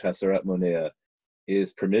situation in which Hasarat Monea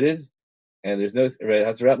is permitted, and there's no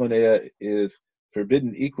Hasarat Monea is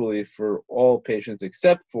forbidden equally for all patients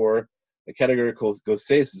except for a category called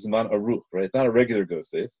Goses Zman Aruch. Right, it's not a regular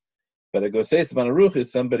Goses, but a Goses Zman Aruch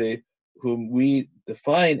is somebody whom we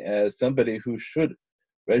define as somebody who should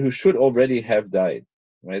already have died.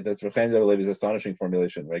 Right, that's Rav Chaim Levi's astonishing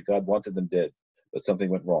formulation. Right, God wanted them dead, but something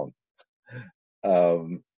went wrong.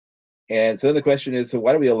 And so then the question is, so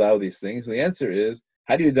why do we allow these things? And the answer is,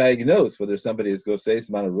 how do you diagnose whether somebody is Goses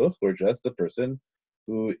Zman Aruch or just the person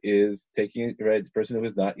who is the person who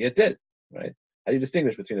is not yet dead? Right? How do you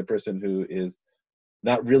distinguish between a person who is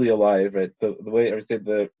not really alive, right? The way I would say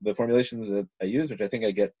the formulation that I use, which I think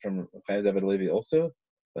I get from Chaim David Levi also,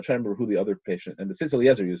 I'm trying to remember who the other patient, and the Tzitz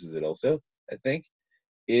Eliezer uses it also, I think,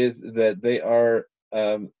 is that they are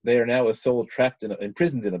now a soul trapped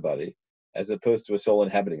imprisoned in a body, as opposed to a soul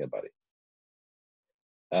inhabiting a body.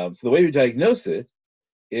 So the way we diagnose it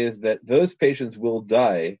is that those patients will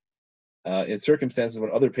die in circumstances when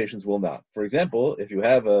other patients will not. For example, if you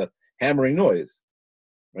have a hammering noise,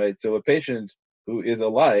 right? So a patient who is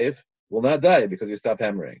alive will not die because you stop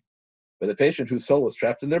hammering. But a patient whose soul is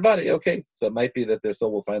trapped in their body, okay, so it might be that their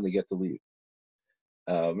soul will finally get to leave.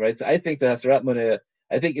 Right? So I think the Hasarat Monea,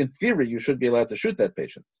 I think in theory you should be allowed to shoot that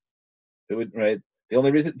patient. It would, right? The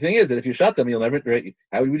only thing is that if you shot them, you'll never, right?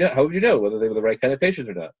 How would you know whether they were the right kind of patient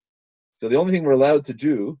or not? So the only thing we're allowed to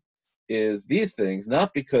do is these things,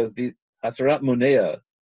 not because the Hasarat Monea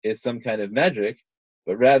is some kind of magic,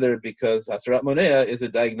 but rather because Hasarat Monea is a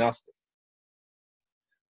diagnostic.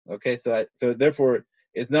 Okay, so therefore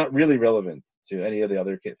it's not really relevant to any of the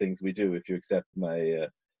other things we do. If you accept my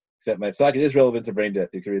psak, it is relevant to brain death.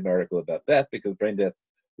 You can read an article about that, because brain death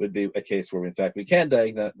would be a case where in fact we can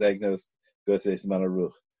diagnose Gosei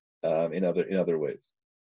Siman Aruch in other ways,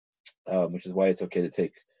 which is why it's okay to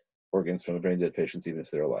take organs from brain dead patients even if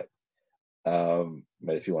they're alive.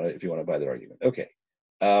 But if you want to buy that argument, okay.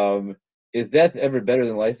 Is death ever better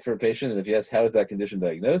than life for a patient? And if yes, how is that condition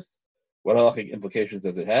diagnosed? What halachic implications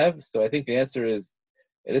does it have? So I think the answer is,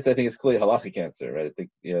 and this I think is clearly a halachic answer, right? I think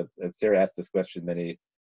Sarah asked this question many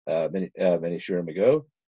shurim ago.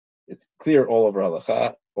 It's clear all over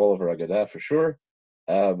halacha, all over Agadah for sure,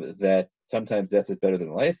 that sometimes death is better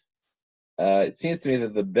than life. It seems to me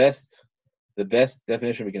that the best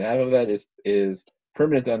definition we can have of that is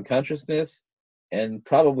permanent unconsciousness, and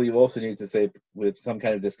probably you also need to say with some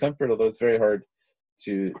kind of discomfort, although it's very hard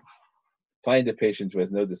to find a patient who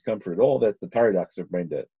has no discomfort at all. That's the paradox of brain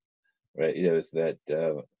death, right? Is that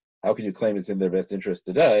how can you claim it's in their best interest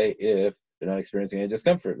to die if they're not experiencing any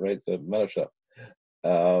discomfort, right? So manasha.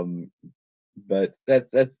 But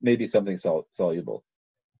that's maybe something soluble.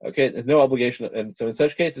 Okay, there's no obligation, and so in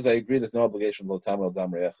such cases, I agree. There's no obligation lo tam el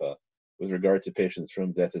dam re'echa with regard to patients for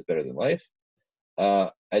whom death is better than life. I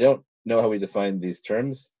don't know how we define these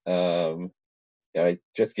terms. I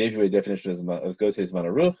just gave you a definition as Gosei Siman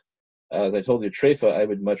Aruch. As I told you, treifa, I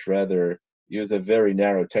would much rather use a very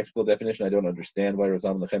narrow technical definition. I don't understand why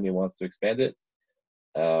Razam Nechemia wants to expand it.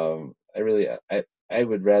 I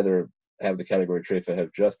would rather have the category treifa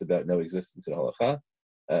have just about no existence in halacha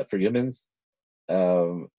for humans.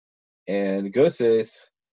 And Goseis,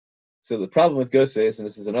 so the problem with Goseis, and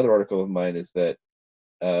this is another article of mine, is that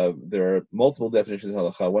there are multiple definitions in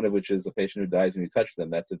halacha, one of which is a patient who dies when you touch them.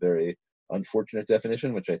 That's a very unfortunate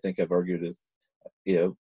definition, which I think I've argued is,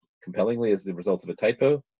 compellingly as the result of a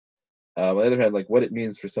typo. On the other hand, like what it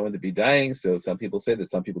means for someone to be dying. So some people say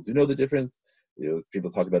that some people do know the difference.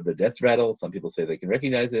 People talk about the death rattle. Some people say they can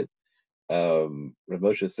recognize it. Rav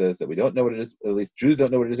Moshe says that we don't know what it is. At least Jews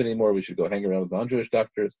don't know what it is anymore. We should go hang around with non-Jewish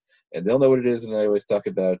doctors, and they'll know what it is. And I always talk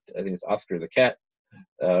about, I think it's Oscar the cat.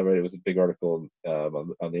 Right, it was a big article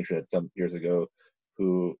on the internet some years ago.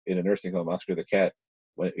 Who in a nursing home, Oscar the cat,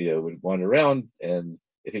 would wander around, and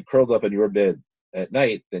if he curled up in your bed at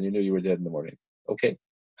night, then you knew you were dead in the morning. Okay,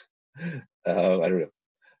 I don't know.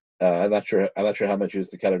 I'm not sure how much use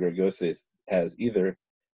the category Goseis has either.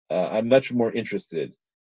 I'm much more interested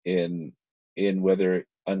in whether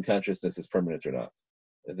unconsciousness is permanent or not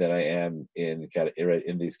than I am in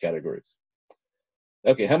these categories.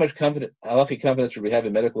 Okay, how much halachic confidence should we have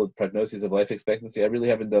in medical prognoses of life expectancy? I really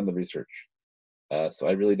haven't done the research, so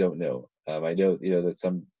I really don't know. I know that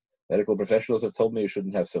some medical professionals have told me you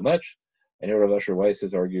shouldn't have so much. I know Rav Asher Weiss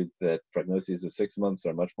has argued that prognoses of 6 months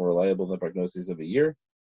are much more reliable than prognoses of a year.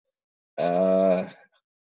 At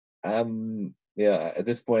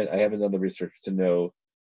this point, I haven't done the research to know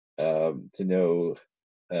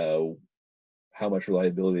how much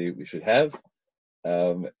reliability we should have,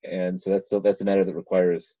 and so that's a matter that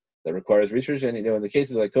requires research. And in the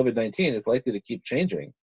cases like COVID-19, it's likely to keep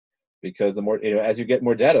changing because the more as you get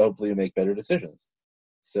more data, hopefully you make better decisions.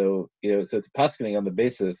 So so it's poskening on the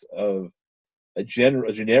basis of a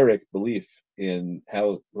generic belief in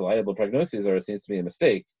how reliable prognoses are. It seems to me a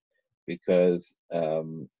mistake because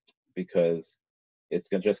it's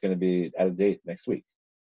just going to be out of date next week.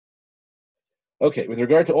 Okay, with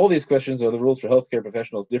regard to all these questions, are the rules for healthcare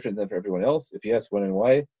professionals different than for everyone else? If yes, when and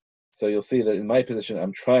why? So you'll see that in my position,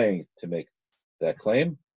 I'm trying to make that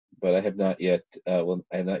claim, but I have not yet. I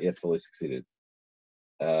have not yet fully succeeded.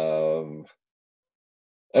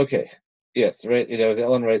 Okay. Yes. Right. As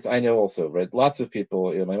Ellen writes, I know also. Right. Lots of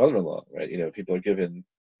people. My mother-in-law. Right. People are given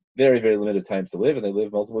very, very limited times to live, and they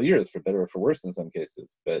live multiple years, for better or for worse in some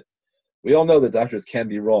cases. But we all know that doctors can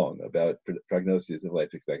be wrong about prognoses of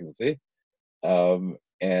life expectancy,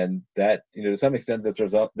 and that, to some extent, that's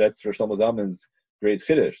Rosh Shlomo Zalman's great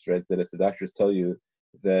chiddush, right? That if the doctors tell you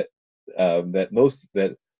that most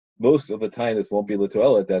of the time this won't be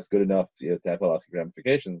l'toelet, that's good enough to have halachic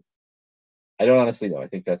ramifications. I don't honestly know. I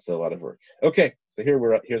think that's a lot of work. Okay, so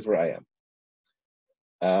here's where I am.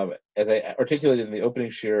 As I articulated in the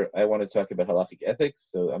opening shir, I want to talk about halachic ethics.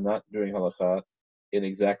 So I'm not doing halacha in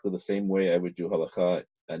exactly the same way I would do halacha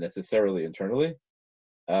necessarily internally.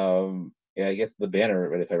 Yeah, I guess the banner,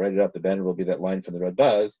 right? If I write it up, the banner will be that line from the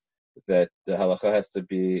Radbaz that the halacha has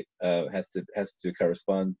to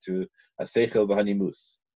correspond to a seichel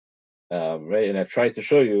v'hanimus, right? And I've tried to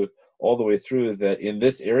show you all the way through that in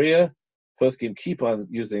this area, poskim keep on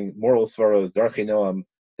using moral svaros, darchei noam,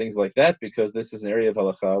 things like that, because this is an area of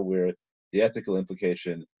halacha where the ethical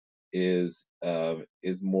implication is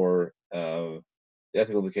more. The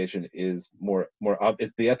ethical implication is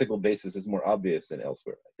the ethical basis is more obvious than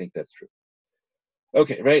elsewhere. I think that's true.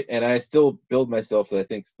 Okay, right, and I still build myself that I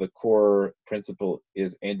think the core principle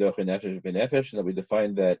is ein doch nefesh b'nefesh, and that we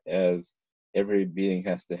define that as every being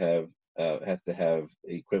has to have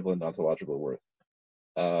equivalent ontological worth.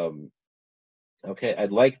 Okay,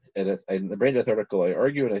 in the Brain Death article I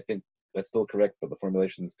argue, and I think that's still correct, but the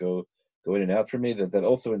formulations go in and out for me, that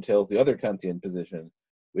also entails the other Kantian position,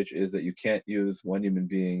 which is that you can't use one human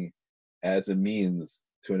being as a means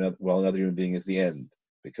to another, while another human being is the end,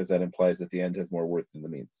 because that implies that the end has more worth than the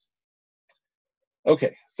means.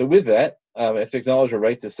 Okay, so with that, I have to acknowledge a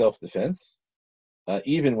right to self-defense,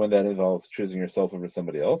 even when that involves choosing yourself over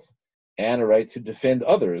somebody else, and a right to defend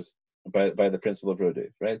others by the principle of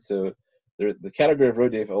Rodef, right? So the category of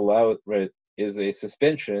Rodef is a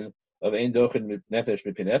suspension of ein dochen nefesh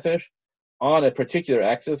mipin nefesh on a particular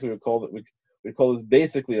axis. We call this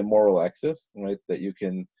basically a moral axis, right? That you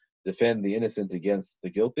can defend the innocent against the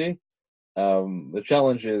guilty. The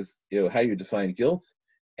challenge is, how you define guilt,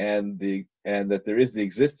 and that there is the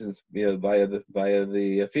existence, via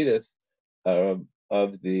the fetus of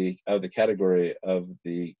the category of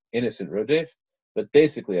the innocent rodef. But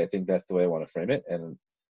basically, I think that's the way I want to frame it. And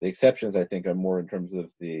the exceptions, I think, are more in terms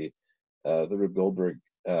of the Rube Goldberg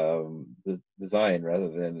design rather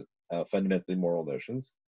than fundamentally moral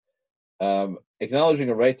notions. Acknowledging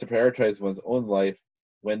a right to prioritize one's own life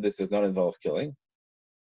when this does not involve killing.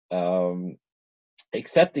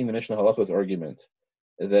 Accepting the Mishnah Halacha's argument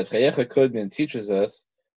that Chayecha Kodmin teaches us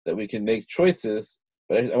that we can make choices,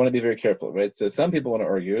 but I want to be very careful, right? So some people want to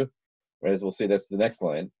argue, right, as we'll see, that's the next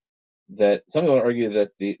line, that some people want to argue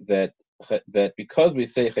that because we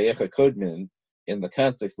say Chayecha Kodmin in the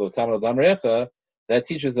context of Lo Tamal Adam Recha, that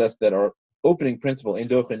teaches us that our opening principle, Ein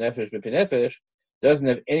Dochen Nefesh Mipin Nefesh, doesn't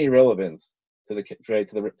have any relevance to the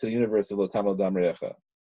universe of Lo Tamal Adam Recha.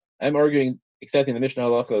 I'm arguing, accepting the Mishnah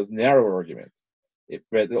Halacha's narrow argument.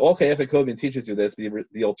 All Chayecha Kodmin teaches you that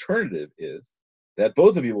the alternative is that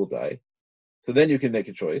both of you will die, so then you can make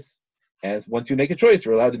a choice. And once you make a choice,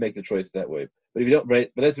 you're allowed to make the choice that way. But if you don't,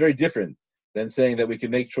 right? But that's very different than saying that we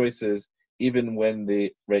can make choices even when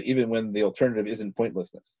the alternative isn't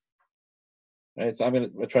pointlessness. Right? So I'm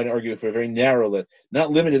going to try to argue for a very narrow,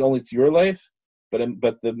 not limited only to your life,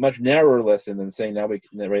 but the much narrower lesson than saying now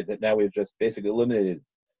we've just basically eliminated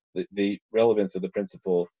the relevance of the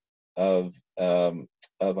principle of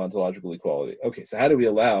ontological equality. Okay, so how do we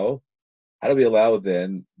allow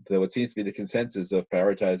then what seems to be the consensus of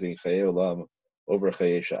prioritizing Chayei Olam over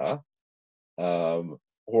Chayei Sha'ah,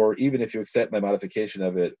 or even if you accept my modification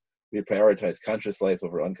of it, we prioritize conscious life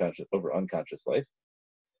over unconscious life.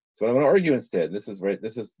 So what I want to argue instead, this is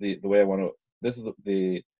the way I want to, this is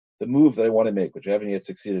the move that I want to make, which I haven't yet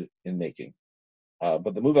succeeded in making.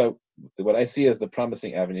 But the move what I see as the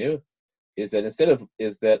promising avenue is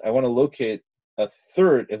that I want to locate a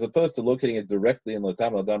third, as opposed to locating it directly in Lo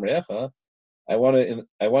Tamal Adam Recha. I want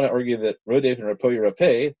to argue that Rodef and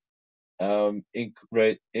Rapoi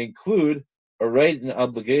Rapeh include a right and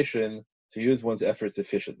obligation to use one's efforts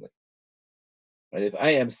efficiently. Right? If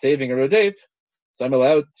I am saving a Rodef, so I'm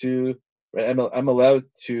allowed to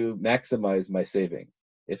maximize my saving.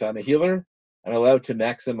 If I'm a healer, I'm allowed to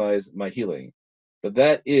maximize my healing. But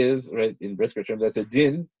that is, right, in brisker terms, that's a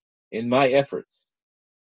din in my efforts.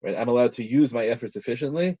 Right? I'm allowed to use my efforts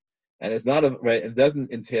efficiently, and it's not it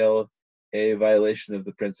doesn't entail a violation of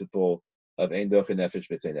the principle of Ein Dochen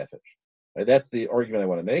Nefesh Mipnei Nefesh. Right? That's the argument I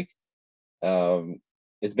want to make.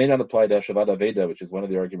 It may not apply to Hashavat Aveda, which is one of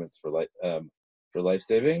the arguments for life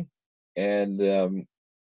saving, and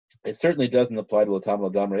it certainly doesn't apply to Lo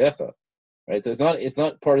Tamal Adam Recha. Right? So it's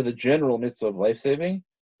not part of the general mitzvah of life saving,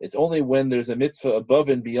 It's only when there's a mitzvah above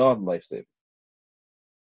and beyond life saving.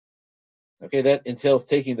 Okay, that entails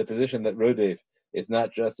taking the position that Rodef is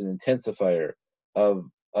not just an intensifier of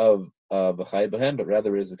B'chai B'hem, but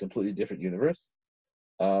rather is a completely different universe.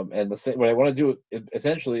 And what I want to do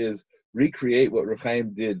essentially is recreate what Reb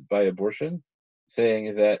Chaim did by abortion,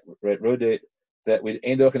 saying that Rodef, that we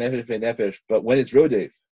ain't doch nefesh nefesh, but when it's Rodef,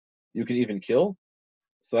 you can even kill.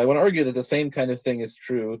 So I want to argue that the same kind of thing is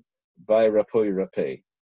true by Rapoi Rapeh.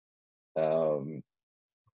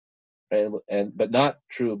 But not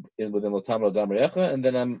true within Latam Dam Re'echa, and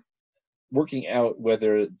then I'm working out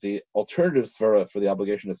whether the alternative svara for the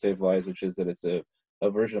obligation to save lives, which is that it's a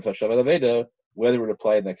version of Hashavat Aveda, whether it would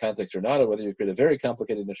apply in that context or not, or whether you create a very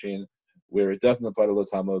complicated machine where it doesn't apply to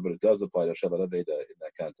Lotamo, but it does apply to Hashavat Aveda in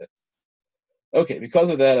that context. Okay, because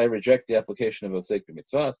of that, I reject the application of Osek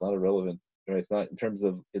b'mitzvah. It's not irrelevant. Right? It's not in terms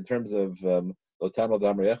of Lotamo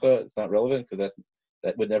Dam Re'echa. It's not relevant because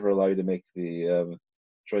that would never allow you to make the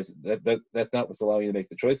choice. That's not what's allowing you to make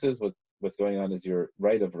the choices. What's going on is your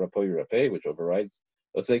right of Rapoi Rapeh, which overrides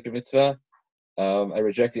Osek b'mitzvah. I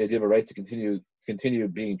reject the idea of a right to continue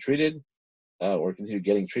being treated or continue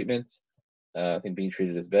getting treatment. I think being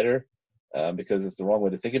treated is better because it's the wrong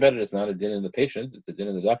way to think about it. It's not a din in the patient; it's a din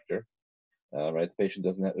in the doctor. Right? The patient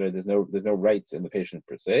doesn't have. There's no rights in the patient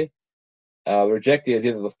per se. Reject the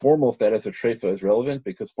idea that the formal status of treifa is relevant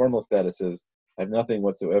because formal statuses have nothing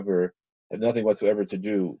whatsoever to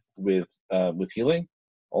do with healing.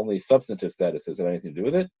 Only substantive statuses have anything to do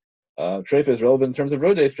with it. Treifa is relevant in terms of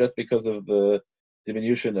rodef just because of the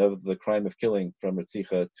diminution of the crime of killing from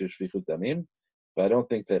Ritzicha to Shvichut Damim. But I don't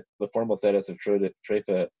think that the formal status of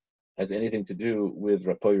treifa has anything to do with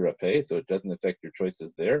Rapoi Rapeh, so it doesn't affect your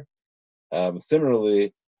choices there.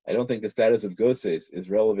 Similarly, I don't think the status of Goses is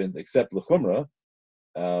relevant except L'chumra,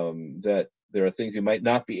 that there are things you might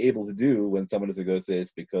not be able to do when someone is a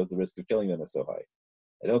Goses because the risk of killing them is so high.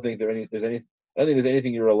 I don't think there's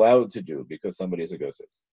anything you're allowed to do because somebody is a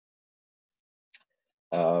Goses.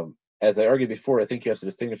 As I argued before, I think you have to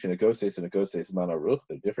distinguish between a Goses and a Goses Manaruch.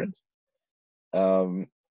 They're different. The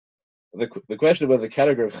question of whether the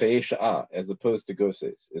category of Chayei Sha'ah as opposed to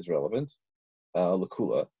Goses is relevant,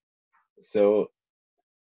 L'kula. So,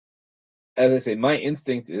 as I say, my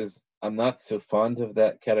instinct is I'm not so fond of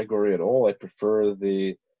that category at all. I prefer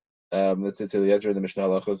the, let's say, Eliezer and the Mishnah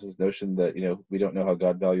Halachos' notion that, we don't know how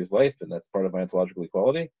God values life, and that's part of my ontological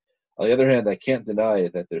equality. On the other hand, I can't deny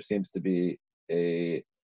that there seems to be a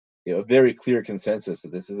very clear consensus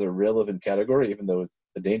that this is a relevant category, even though it's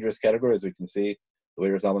a dangerous category, as we can see the way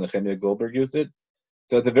Zalman Nechemia Goldberg used it.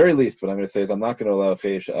 So at the very least, what I'm going to say is I'm not going to allow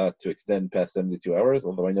Chayei Sha'ah to extend past 72 hours,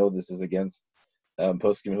 although I know this is against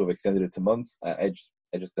poskim who have extended it to months. I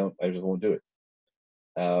just won't do it.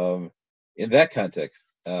 In that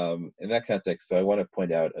context, so I want to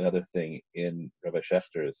point out another thing in Rabbi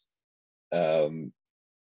Schechter's Tshuva.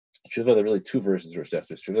 There are really two versions of Rabbi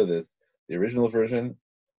Schechter's Tshuva. There's the original version.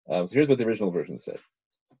 So here's what the original version said.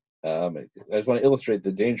 I just want to illustrate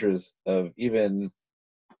the dangers of even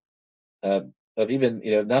not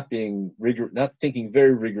thinking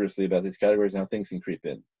very rigorously about these categories and how things can creep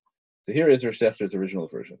in. So here is Rabbi Schechter's original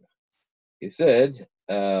version. He said,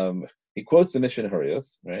 he quotes the Mishnah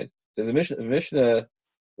Harios, right? So the Mishnah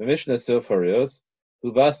Sof Harios,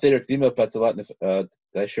 Huva Seder Kdima Patzalat.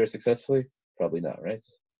 Did I share successfully? Probably not, right?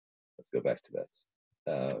 Let's go back to that.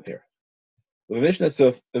 Here. The Mishnah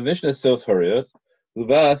Sof Harios,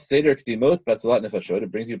 Huva Seder Kdimot Patzalat Nefashot.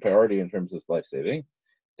 It brings you priority in terms of life saving.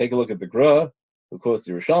 Take a look at the Gra, who quotes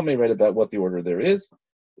the Yerushalmi, right about what the order there is.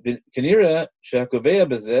 Kanira Shakovea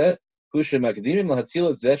Bezeh. Which Schefter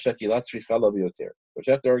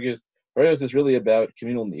argues, Harios is really about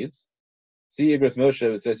communal needs. See Igros Moshe,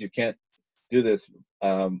 who says you can't do this,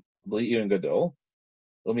 Bli and Gadol.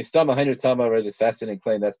 Umistama Hainu Tama, right, this fascinating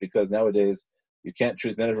claim. That's because nowadays you can't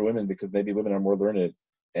choose men over women because maybe women are more learned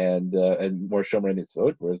and more shomer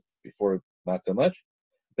mitzvot, whereas before not so much.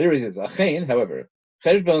 But here he says, Achein, however,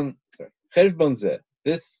 Cheshbon Zeh,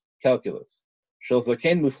 this calculus, Shel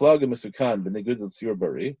Zaken Muflag Mesukan B'Negud L'Tzur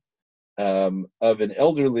Bari, of an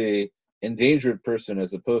elderly, endangered person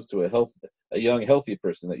as opposed to a young, healthy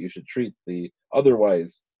person, that you should treat the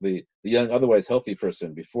young, otherwise healthy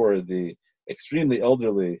person before the extremely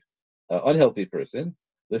elderly, unhealthy person.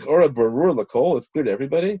 L'chora barur l'kol, it's clear to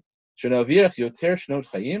everybody. Shenaviach yoter shnot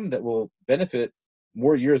chayim, that will benefit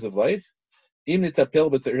more years of life. Im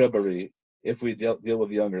nitapel b'tzarira bari, if we deal with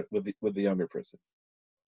the younger person.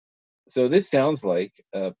 So this sounds like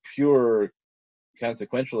a pure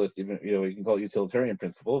consequentialist, even we can call it utilitarian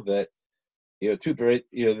principle that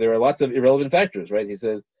there are lots of irrelevant factors, right? He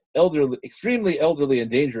says extremely elderly,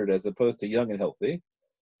 endangered as opposed to young and healthy.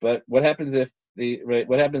 But what happens if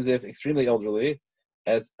what happens if extremely elderly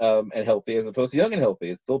and healthy as opposed to young and healthy?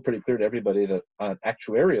 It's still pretty clear to everybody that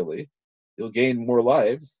actuarially you'll gain more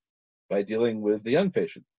lives by dealing with the young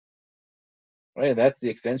patient, right? And that's the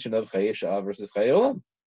extension of Chayei Sha'ah versus Chayei Olam,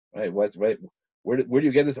 right? Where do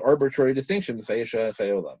you get this arbitrary distinction between Chayei Sha'ah and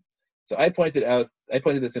Chayei Olam? So I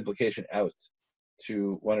pointed this implication out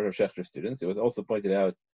to one of our Schechter students. It was also pointed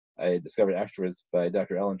out, I discovered afterwards, by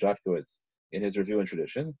Dr. Alan Jotkowitz in his Review and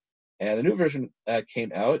Tradition. And a new version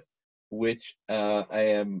came out, which I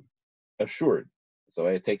am assured, so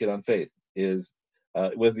I take it on faith, was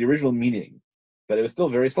the original meaning, but it was still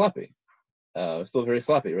very sloppy.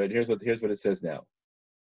 Right? Here's what it says now.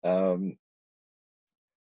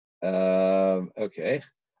 Okay.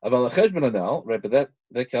 Right, but that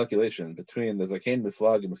calculation between the Zaken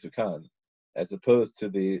Miflag and Musukan, as opposed to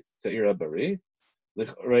the Seir Bari,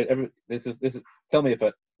 right? This is. Tell me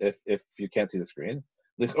if you can't see the screen.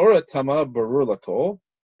 Lichora Tama Barur Lakol.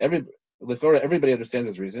 Everybody understands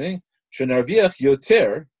his reasoning. Shenarviach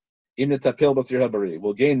Yoter Im Netapel Basir Habari.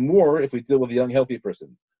 We'll gain more if we deal with a young, healthy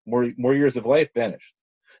person. More years of life vanished.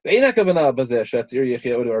 Don't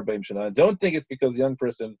think it's because the young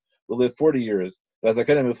person will live 40 years, and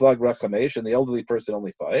the elderly person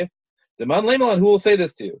only 5. Demand Leimon, who will say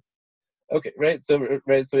this to you? Okay, right. So he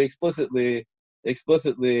explicitly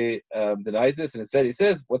denies this, and instead he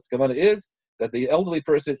says what's Gamana is that the elderly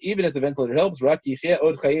person, even if the ventilator helps,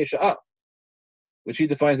 which he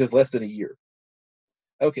defines as less than a year.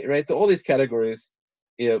 Okay, right. So all these categories,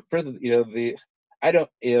 I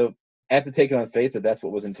have to take it on faith that that's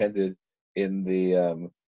what was intended in the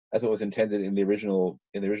original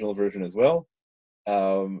version as well.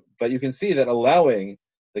 But you can see that allowing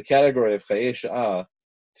the category of Chayei Sha'ah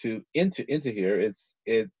into here,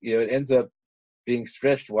 it ends up being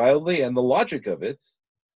stretched wildly, and the logic of it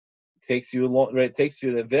takes you in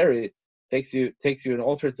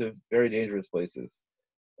all sorts of very dangerous places.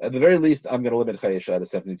 At the very least, I'm going to limit Chayei Sha'ah to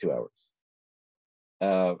 72 hours.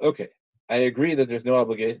 Okay, I agree that there's no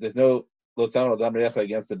obligation, there's no Lo Samar Adam Recha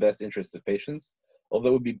against the best interests of patients. Although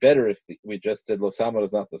it would be better if we just said Lo Samar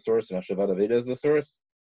is not the source and Hashavat Aveda is the source.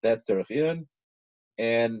 That's Tzarech Iyun.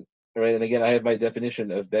 And again, I have my definition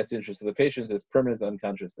of best interest of the patient as permanent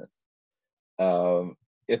unconsciousness.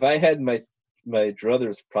 If I had my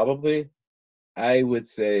druthers, probably I would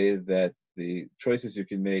say that the choices you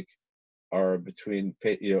can make are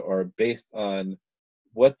based on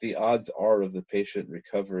what the odds are of the patient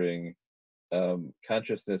recovering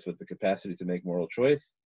consciousness with the capacity to make moral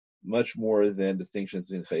choice, much more than distinctions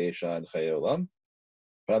between Chayei Sha'ah and Chayei Olam.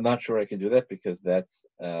 But I'm not sure I can do that because that's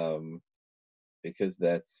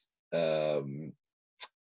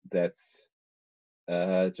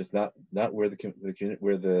just not where the community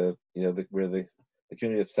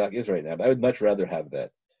of Psak is right now. But I would much rather have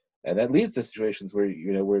that, and that leads to situations where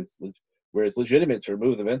it's legitimate to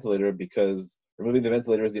remove the ventilator because removing the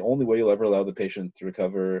ventilator is the only way you'll ever allow the patient to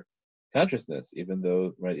recover consciousness, even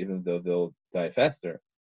though they'll die faster.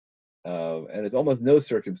 And there's almost no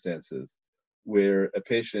circumstances where a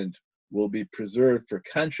patient will be preserved for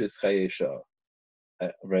conscious Chayei Sha'ah,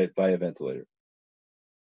 by a ventilator.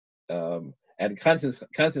 And constant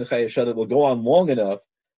Chayei Sha'ah that will go on long enough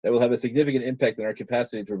that will have a significant impact on our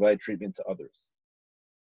capacity to provide treatment to others.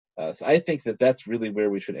 So I think that that's really where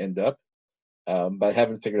we should end up. But I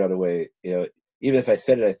haven't figured out a way. Even if I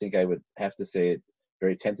said it, I think I would have to say it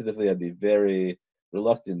very tentatively. I'd be very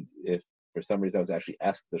reluctant if, for some reason, I was actually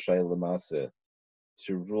asked the Shai Lamasa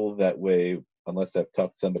to rule that way, unless I've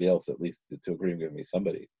talked to somebody else at least to agree with me.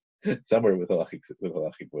 Somebody somewhere with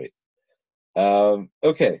halachic weight.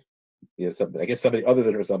 Okay. I guess somebody other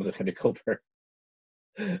than Rosamund Nechemia Kolber.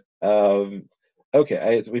 Okay,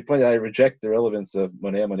 as we pointed out, I reject the relevance of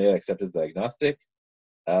Monea except as diagnostic.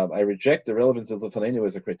 I reject the relevance of Lefanenu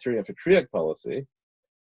as a criterion for triage policy,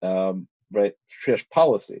 triage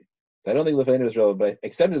policy. So I don't think Lefanenu is relevant, but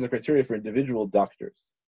except as a criteria for individual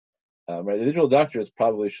doctors. Individual doctors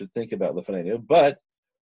probably should think about Lefanenu, but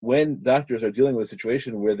when doctors are dealing with a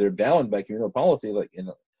situation where they're bound by communal policy, like in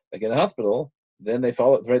a hospital, then they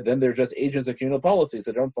follow. Then they're just agents of communal policy,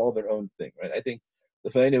 so they don't follow their own thing. Right? I think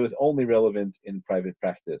Lefanenu is only relevant in private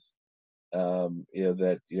practice. When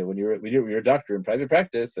you're a doctor in private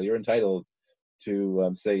practice, so you're entitled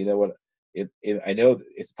to say, I know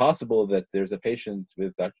it's possible that there's a patient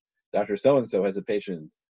with Dr. So-and-so has a patient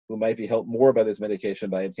who might be helped more by this medication,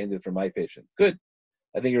 but I obtained it from my patient. Good.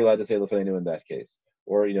 I think you're allowed to say Lefanenu in that case.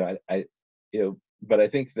 Or, but I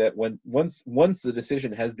think that once the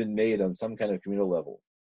decision has been made on some kind of communal level,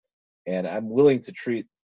 and I'm willing to treat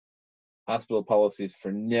hospital policies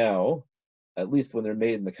for now at least when they're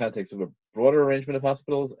made in the context of a broader arrangement of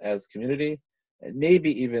hospitals as community, and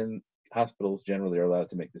maybe even hospitals generally are allowed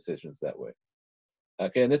to make decisions that way.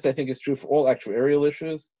 Okay, and this I think is true for all actuarial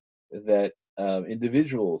issues, that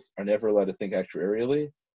individuals are never allowed to think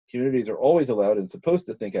actuarially. Communities are always allowed and supposed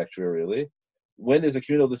to think actuarially. When there's a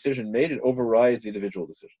communal decision made, it overrides the individual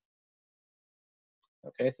decision.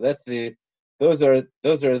 Okay, so those are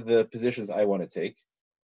the positions I want to take.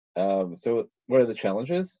 So what are the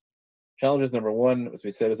challenges? Challenges number one, as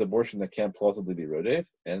we said, is abortion that can't plausibly be rodef.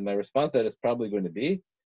 And my response to that is probably going to be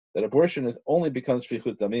that abortion is only becomes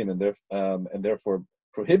shfichut damim and therefore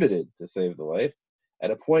prohibited to save the life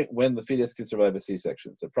at a point when the fetus can survive a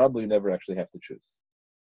C-section. So probably you never actually have to choose,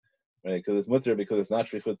 right? Because it's mutter, because it's not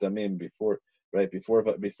shfichut damim before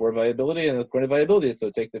viability, and the point of viability is so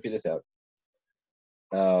take the fetus out.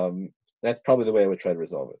 That's probably the way I would try to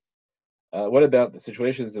resolve it. What about the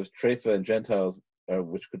situations of treifa and Gentiles,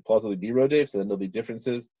 which could plausibly be rodef? So then there'll be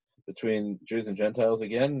differences between Jews and Gentiles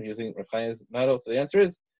again, using Rav Chaim's model. So the answer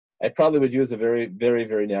is, I probably would use a very, very,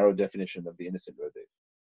 very narrow definition of the innocent rodef.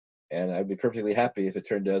 And I'd be perfectly happy if it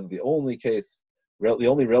turned out that the only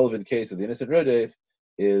relevant case of the innocent rodef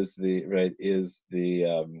is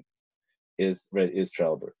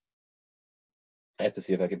childbirth. I have to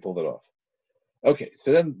see if I can pull that off. Okay,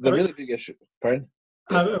 so then the really big issue. Pardon?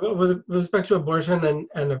 Yes. With respect to abortion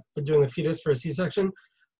and doing a fetus for a C-section,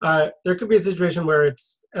 there could be a situation where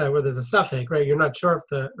it's where there's a suffix, right? You're not sure if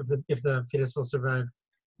the fetus will survive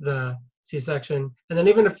the C-section, and then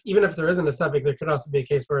even if there isn't a suffix, there could also be a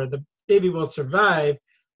case where the baby will survive,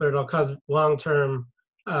 but it'll cause long-term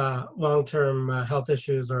health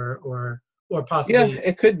issues or possibly. Yeah,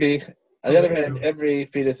 it could be. On the other hand, every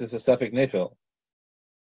fetus is a suffix nefil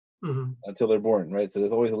until they're born, right? So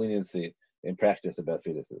there's always a leniency in practice about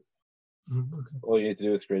fetuses. Okay. All you need to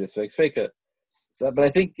do is create a sfex feka. So, but I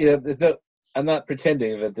think I'm not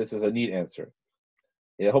pretending that this is a neat answer.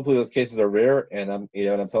 Yeah, hopefully those cases are rare, and I'm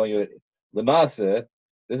telling you that Lamasa,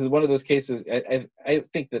 this is one of those cases. I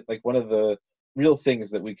think that like one of the real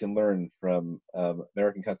things that we can learn from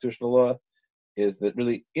American constitutional law is that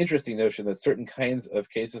really interesting notion that certain kinds of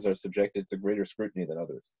cases are subjected to greater scrutiny than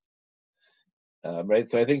others. Right.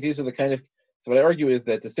 So I think these are the kind of. So what I argue is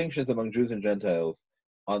that distinctions among Jews and Gentiles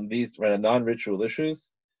on these non-ritual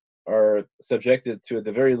issues are subjected to, at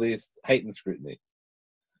the very least, heightened scrutiny,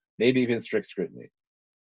 maybe even strict scrutiny.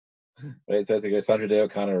 Right, so I have to go Sandra Day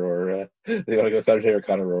O'Connor, or they want to go Sandra Day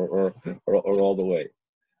O'Connor, or all the way.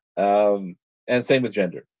 And same with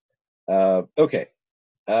gender. Okay.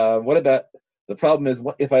 What about the problem is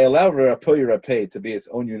if I allow Rapo Rapé to be its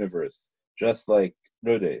own universe, just like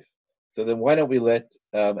Rodef, so then why don't we let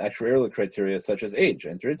actuarial criteria such as age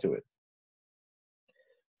enter into it?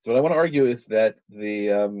 So what I want to argue is that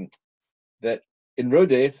that in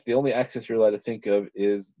Rodef, the only axis you're allowed to think of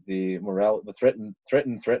is the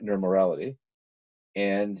threatener morality,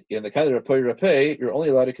 and in the kind of Rapo Rapé, you're only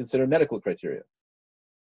allowed to consider medical criteria.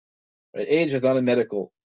 Right? Age is not a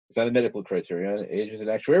medical criterion. Age is an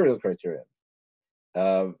actuarial criterion.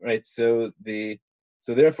 Right. So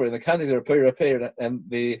therefore, in the context of Rapo Rapé, and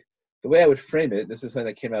the way I would frame it, this is something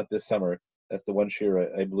that came out this summer. That's the one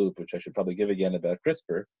shir I blew up, which I should probably give again about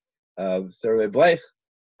CRISPR. Sarah Bleich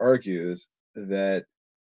argues that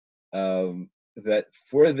that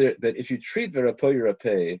if you treat the Rapo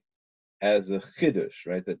Rapé as a chiddush,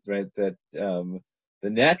 right? That the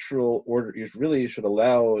natural order, you should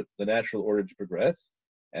allow the natural order to progress.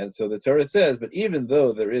 And so the Torah says, but even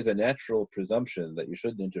though there is a natural presumption that you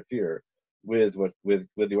shouldn't interfere with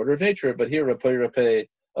the order of nature, but here Rapo Rapé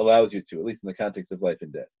allows you to, at least in the context of life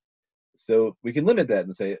and death. So we can limit that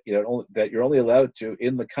and say, that you're only allowed to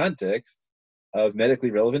in the context of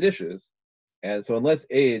medically relevant issues. And so unless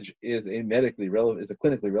age is a clinically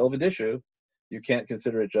relevant issue, you can't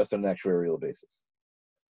consider it just on an actuarial basis.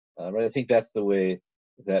 Right? I think that's the way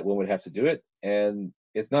that one would have to do it. And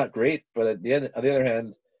it's not great, but on the other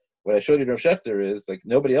hand, what I showed you, Rav Schechter, is like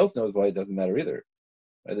nobody else knows why it doesn't matter either.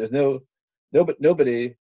 Right? There's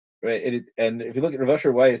nobody, right? And if you look at Rav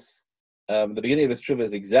Asher Weiss, the beginning of his tshuva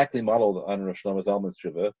is exactly modeled on Rav Shlomo Zalman's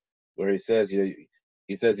tshuva, where he says, you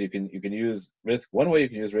can use risk one way, you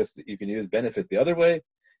can use risk, you can use benefit the other way,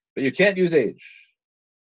 but you can't use age.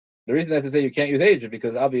 The reason I have to say you can't use age is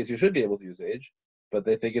because obviously you should be able to use age, but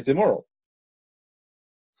they think it's immoral.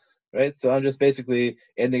 Right? So I'm just basically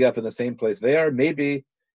ending up in the same place they are, maybe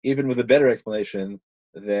even with a better explanation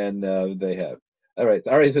than they have. All right.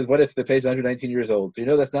 So Ari says, what if the page is 119 years old?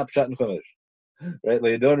 So that's not Pshat and Chumash. Right?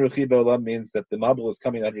 Le'adon Ruchi Ba'olam means that the Mabul is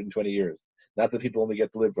coming 120 years, not that people only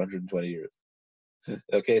get to live for 120 years.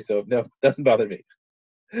 Okay, so no, doesn't bother me.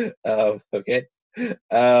 Okay.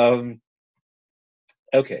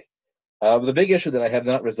 Okay. The big issue that I have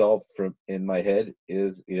not resolved from in my head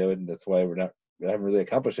is, and that's why we haven't really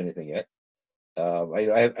accomplished anything yet.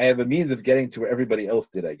 I have a means of getting to where everybody else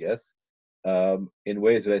did, I guess, in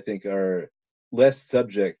ways that I think are less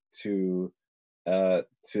subject uh,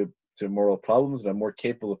 to to moral problems, and I'm more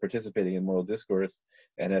capable of participating in moral discourse,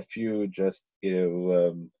 and have few just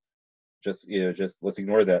let's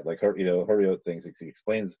ignore that, like Horiot things. He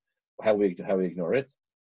explains how we ignore it.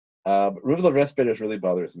 Removal of respirators really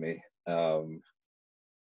bothers me.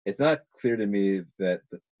 It's not clear to me that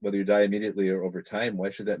whether you die immediately or over time, why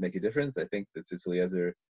should that make a difference? I think that Tzitz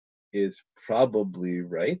Eliezer is probably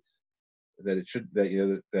right, that it should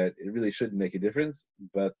that that it really shouldn't make a difference,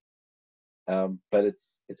 but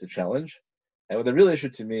it's a challenge. And what the real issue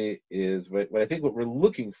to me is what I think what we're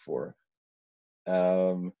looking for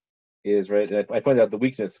um, is right. And I pointed out the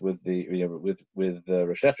weakness with the with the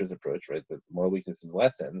Rosh Hashanah's approach, right? The moral weakness in the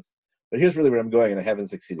last sentence. But here's really where I'm going, and I haven't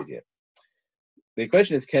succeeded yet. The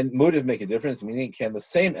question is, can motive make a difference? Meaning, can the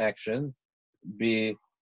same action be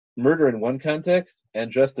murder in one context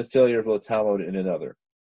and just a failure of lo talmud in another?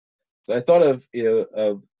 So I thought of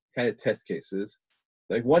kind of test cases.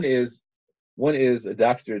 Like one is a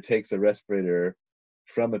doctor takes a respirator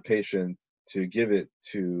from a patient to give it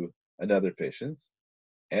to another patient,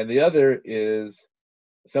 and the other is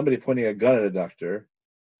somebody pointing a gun at a doctor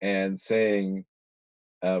and saying,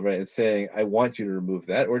 I want you to remove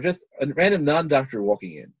that, or just a random non-doctor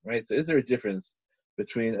walking in, right? So is there a difference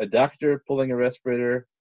between a doctor pulling a respirator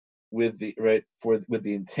with the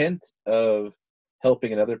intent of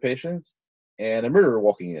helping another patient, and a murderer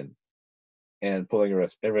walking in and pulling a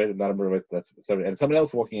respirator, right? Not a murderer, that's sorry, and someone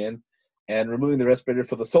else walking in and removing the respirator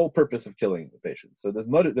for the sole purpose of killing the patient. So does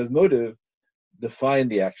motive define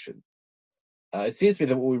the action? It seems to me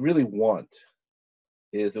that what we really want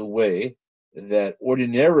is a way that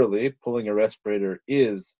ordinarily pulling a respirator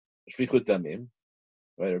is shfichut damim,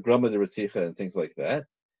 right, or grama de retzicha and things like that.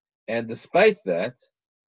 And despite that,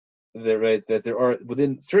 that there are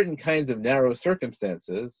within certain kinds of narrow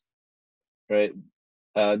circumstances, right,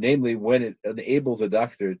 namely when it enables a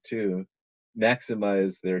doctor to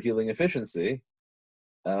maximize their healing efficiency,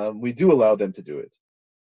 we do allow them to do it.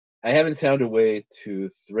 I haven't found a way to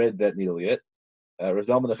thread that needle yet.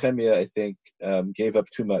 Razal Menachemia, I think, gave up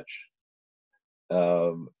too much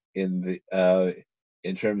in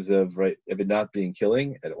terms of of it not being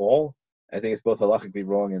killing at all. I think it's both halachically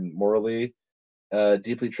wrong and morally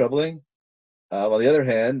deeply troubling. On the other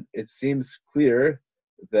hand, it seems clear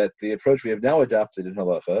that the approach we have now adopted in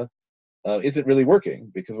halacha isn't really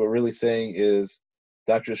working, because what we're really saying is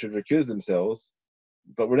doctors should recuse themselves,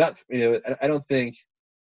 but we're not. I don't think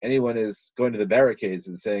anyone is going to the barricades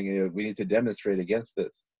and saying we need to demonstrate against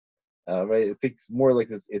this. Right? I think more like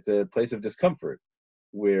it's a place of discomfort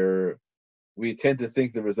where we tend to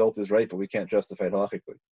think the result is right, but we can't justify it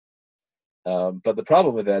halachically. But the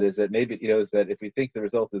problem with that is that maybe is that if we think the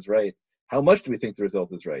result is right, how much do we think the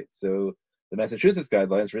result is right? So the Massachusetts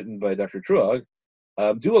guidelines, written by Dr. Truog,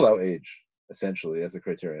 do allow age essentially as a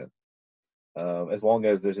criterion, as long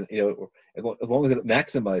as there's as long as it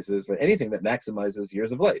maximizes anything that maximizes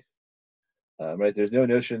years of life. Right? There's no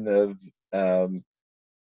notion of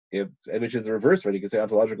which is the reverse, right? You can say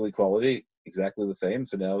ontological equality, exactly the same.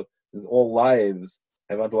 So now, since all lives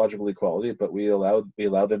have ontological equality, but we allow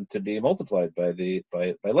them to be multiplied by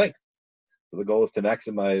length. So the goal is to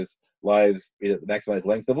maximize lives, maximize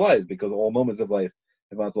length of lives, because all moments of life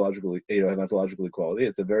have ontological equality.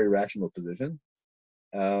 It's a very rational position.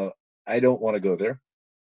 I don't want to go there.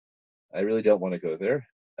 I really don't want to go there.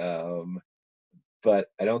 But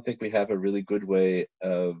I don't think we have a really good way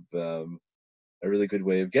of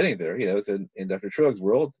getting there. It's in Dr. Truog's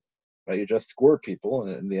world, right? You just score people,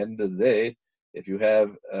 and at the end of the day, if you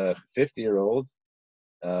have a 50-year-old,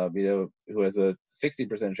 who has a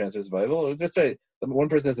 60% chance of survival, just say one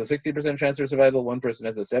person has a 60% chance of survival, one person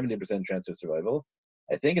has a 70% chance of survival.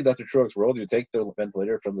 I think in Dr. Truog's world, you take the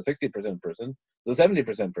ventilator from the 60% person to the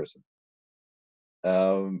 70% person.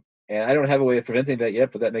 And I don't have a way of preventing that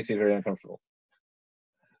yet, but that makes me very uncomfortable.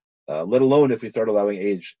 Let alone if we start allowing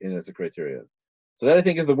age in as a criteria. So that, I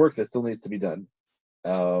think, is the work that still needs to be done.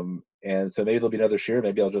 And so maybe there'll be another share.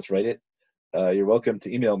 Maybe I'll just write it. You're welcome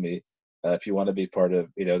to email me if you want to be part of.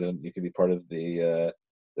 Then you can be part of the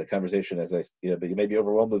conversation as but you may be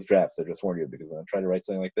overwhelmed with drafts. I just warn you, because when I'm trying to write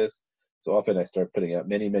something like this, so often I start putting out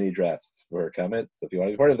many drafts for comments. So if you want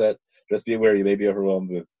to be part of that, just be aware you may be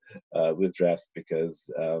overwhelmed with drafts, because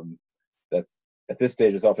that's at this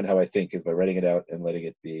stage is often how I think, is by writing it out and letting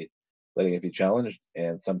it be challenged.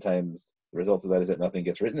 And sometimes the result of that is that nothing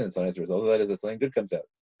gets written, and sometimes the result of that is that something good comes out.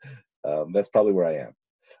 That's probably where I am.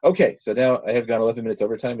 Okay, so now I have gone 11 minutes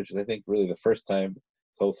overtime, which is, I think, really the first time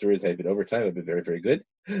this whole series I've been overtime. I've been very, very good.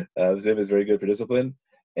 Zim is very good for discipline.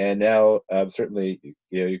 And now, certainly,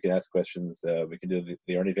 you can ask questions. We can do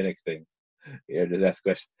the Arnie Vinnick thing.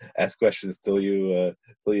 Just ask questions till you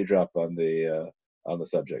drop on the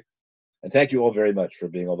subject. And thank you all very much for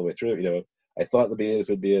being all the way through. I thought the beginning this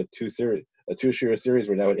would be a two-share series.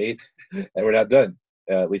 We're now at 8, and we're not done,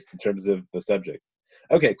 at least in terms of the subject.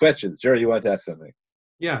 Okay, questions. Jerry, you want to ask something?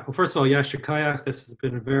 Yeah, well, first of all, Yashikaya, this has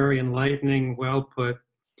been very enlightening, well put.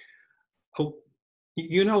 Oh,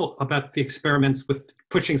 you know about the experiments with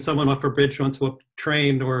pushing someone off a bridge onto a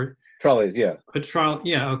train or trolleys, yeah. A trolley,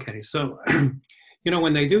 yeah, okay. So,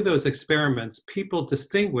 when they do those experiments, people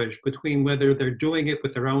distinguish between whether they're doing it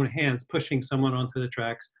with their own hands, pushing someone onto the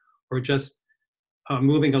tracks, or just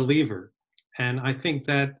moving a lever. And I think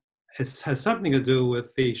that has something to do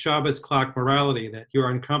with the Shabbos clock morality that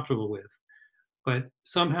you're uncomfortable with. But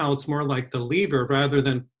somehow it's more like the lever rather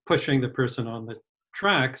than pushing the person on the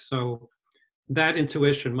track. So that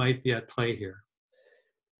intuition might be at play here.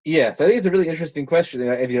 Yes, I think it's a really interesting question.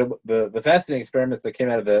 And, the fascinating experiments that came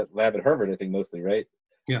out of the lab at Harvard, I think mostly, right?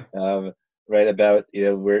 Yeah. Right, about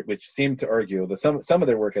which seemed to argue some of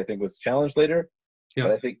their work, I think, was challenged later. Yeah.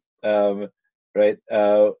 But I think that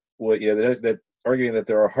arguing that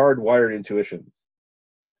there are hardwired intuitions,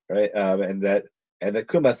 right? And that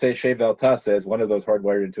Kumase Shevel Tase is one of those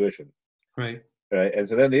hardwired intuitions. Right. Right. And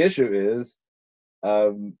so then the issue is,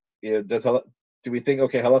 do we think,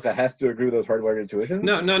 okay, halakha has to agree with those hardwired intuitions?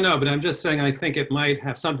 No, but I'm just saying I think it might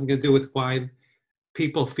have something to do with why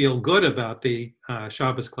people feel good about the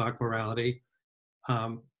Shabbos clock morality.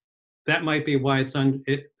 That might be why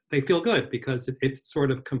they feel good, because it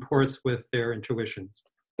sort of comports with their intuitions.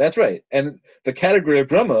 That's right. And the category of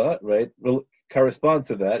Brahma, right, will correspond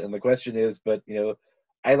to that. And the question is, but,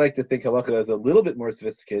 I like to think halakha is a little bit more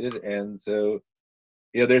sophisticated. And so,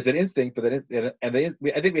 there's an instinct, but I think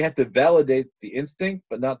we have to validate the instinct,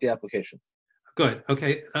 but not the application. Good.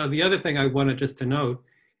 Okay. The other thing I wanted just to note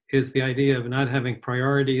is the idea of not having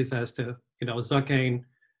priorities as to, Zakein.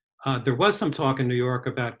 There was some talk in New York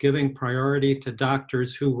about giving priority to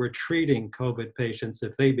doctors who were treating COVID patients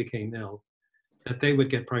if they became ill, that they would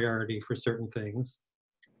get priority for certain things.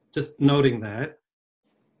 Just noting that.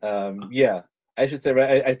 Yeah, I should say,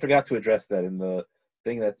 right, I forgot to address that in the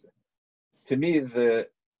thing. That's to me the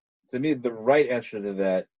right answer to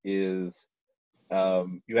that is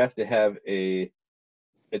you have to have it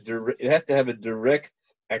has to have a direct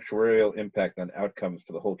actuarial impact on outcomes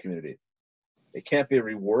for the whole community. It can't be a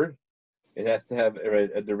reward. It has to have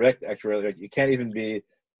a direct actuarial. You can't even be.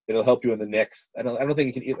 It'll help you in the next. I don't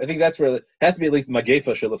think you can. I think that's where it has to be at least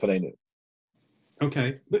magefa shelafanenu.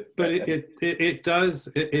 Okay, but it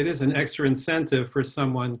is an extra incentive for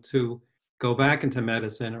someone to go back into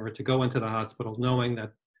medicine or to go into the hospital, knowing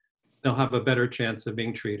that they'll have a better chance of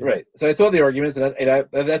being treated. Right. So I saw the arguments, and I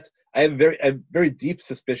have very deep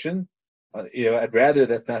suspicion. I'd rather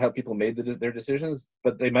that's not how people made their decisions,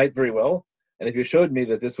 but they might very well. And if you showed me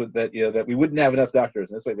that that we wouldn't have enough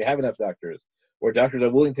doctors, and this way we have enough doctors, or doctors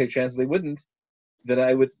are willing to take chances they wouldn't, then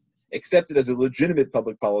I would accept it as a legitimate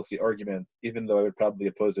public policy argument, even though I would probably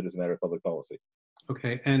oppose it as a matter of public policy.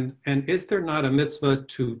 Okay, and is there not a mitzvah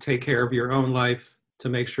to take care of your own life, to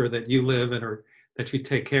make sure that you live or that you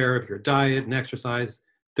take care of your diet and exercise?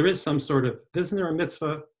 There is some sort of, isn't there a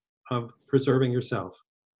mitzvah of preserving yourself?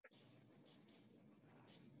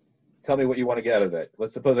 Tell me what you want to get out of that.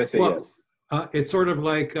 Let's suppose I say yes. It's sort of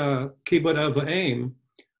like kibbud av v'em,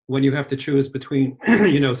 when you have to choose between,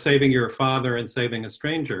 saving your father and saving a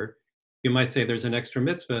stranger. You might say there's an extra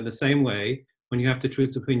mitzvah. In the same way, when you have to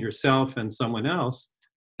choose between yourself and someone else,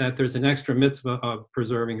 that there's an extra mitzvah of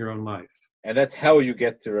preserving your own life. And that's how you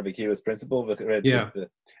get to Rabbi Akiva's principle.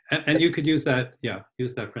 And you could use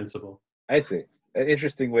that principle. I see. An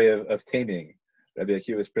interesting way of taming Rabbi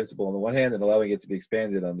Akiva's principle on the one hand and allowing it to be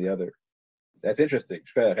expanded on the other. That's interesting.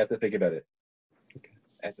 I have to think about it. Okay.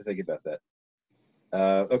 I have to think about that.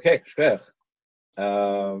 Okay, shkech.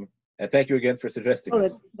 And thank you again for suggesting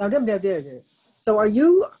this. So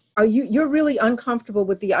you're really uncomfortable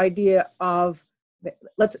with the idea of,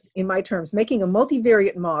 in my terms, making a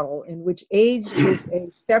multivariate model in which age is a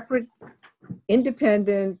separate,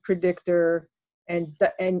 independent predictor, and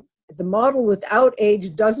the model without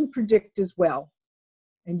age doesn't predict as well,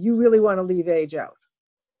 and you really want to leave age out?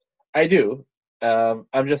 I do.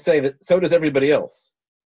 I'm just saying that so does everybody else.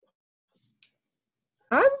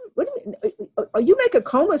 What do you mean? You make a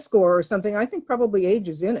coma score or something, I think probably age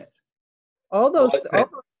is in it. All those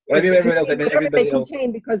they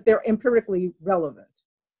contain because they're empirically relevant.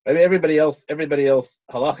 I mean, everybody else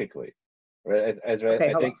halachically. right? Right. Okay,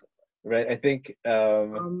 I hold think, right. I think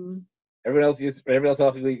on. everyone else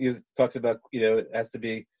often talks about, it has to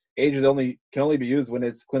be age can only be used when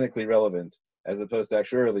it's clinically relevant as opposed to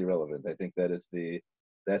actuarially relevant. I think that's the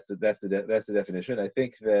definition. I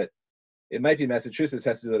think that it might be Massachusetts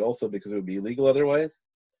has to do that also because it would be illegal otherwise.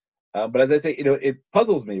 But as I say, it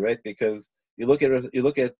puzzles me, right? Because you look at Rosh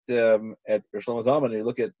Zalman, and you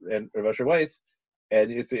look at Rav Asher Weiss,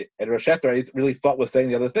 and Rosh Hashanah, I really thought was saying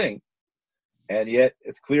the other thing, and yet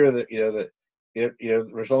it's clear that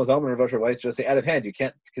Rosh Zalman and Rav Asher Weiss just say out of hand, you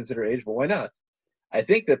can't consider age, but why not? I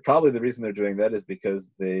think that probably the reason they're doing that is because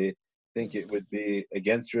they think it would be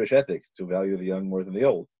against Jewish ethics to value the young more than the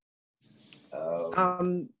old.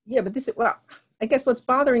 Yeah, but I guess what's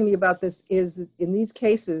bothering me about this is that in these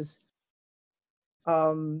cases,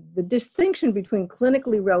 the distinction between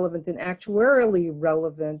clinically relevant and actuarially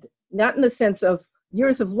relevant, not in the sense of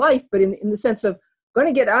years of life, but in the sense of going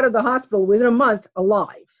to get out of the hospital within a month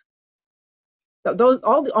alive.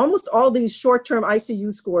 Almost all these short-term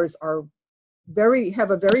ICU scores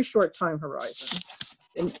have a very short time horizon.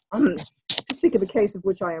 And to speak of a case of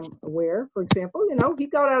which I am aware, for example, he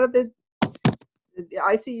got out of the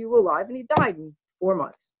ICU alive and he died in 4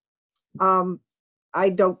 months. I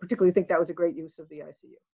don't particularly think that was a great use of the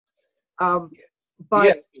ICU. But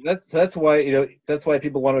yeah, that's why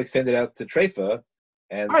people want to extend it out to TREFA.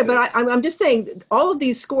 And all right, but I'm just saying all of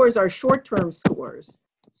these scores are short-term scores.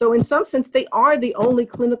 So in some sense, they are the only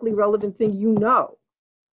clinically relevant thing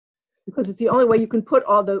because it's the only way you can put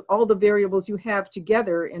all the variables you have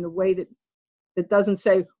together in a way that doesn't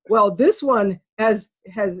say, well, this one has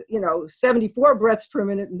 74 breaths per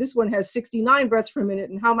minute and this one has 69 breaths per minute,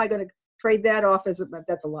 and how am I going to trade that off that's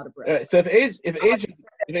a lot of breaths. So if age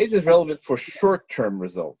is relevant for short-term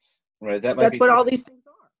results, right? That's what all these things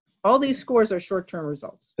are. All these scores are short-term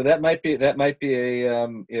results. So that might be clinically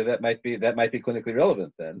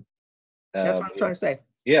relevant then. That's what I'm trying to say.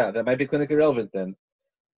 Yeah, that might be clinically relevant then.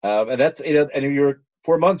 And that's and you're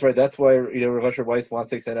 4 months, right? That's why Rav Asher Weiss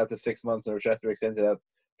wants to extend out to 6 months, and Rosh Hashanah extends it out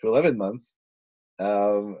to 11 months.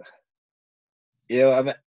 I'm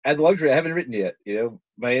at the luxury. I haven't written yet.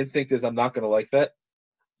 My instinct is I'm not going to like that.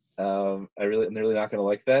 I'm really not going to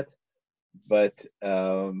like that. But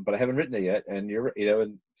I haven't written it yet, and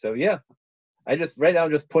and so yeah, I'm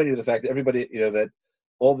just pointing to the fact that everybody that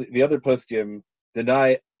all the other poskim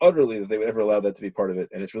deny utterly that they would ever allow that to be part of it,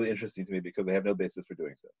 and it's really interesting to me because they have no basis for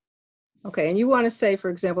doing so. Okay, and you want to say, for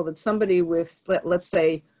example, that somebody with let's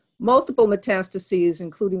say multiple metastases,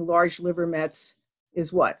 including large liver mets,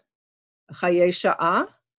 is what? Chayei sha'ah?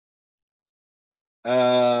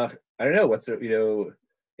 I don't know. You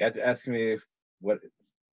have to ask me what.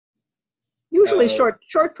 Usually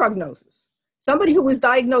short prognosis. Somebody who was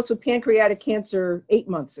diagnosed with pancreatic cancer 8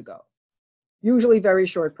 months ago. Usually very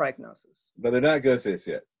short prognosis. But they're not ghosts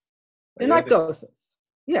yet. They're not ghosts.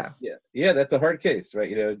 Yeah. Yeah, that's a hard case, right?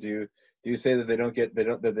 Do you say that they don't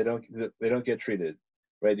get treated,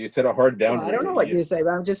 right? Do you set a hard boundary? I don't know what you say, but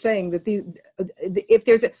I'm just saying that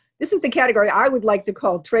this is the category I would like to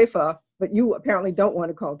call TREFA, but you apparently don't want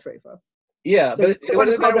to call TREFA. Yeah, so but you want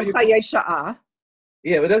to call them Chayei sha'ah.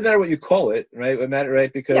 Yeah, but it doesn't matter what you call it, right? What matter,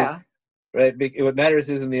 right? Because what matters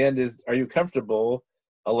is in the end is, are you comfortable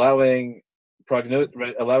allowing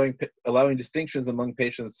distinctions among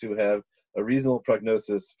patients who have a reasonable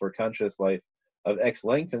prognosis for conscious life of X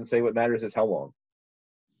length, and say what matters is how long.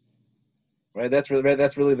 Right? That's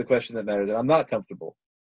really the question that matters, and I'm not comfortable.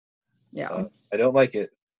 Yeah. I don't like it.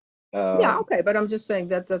 Yeah, okay, but I'm just saying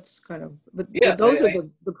that's kind of. But those are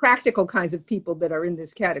the practical kinds of people that are in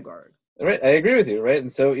this category. Right, I agree with you, right?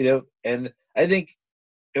 And so, and I think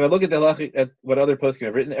if I look at what other poskim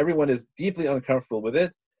have written, everyone is deeply uncomfortable with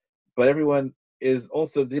it, but everyone is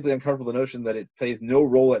also deeply uncomfortable with the notion that it plays no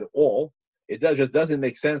role at all. It just doesn't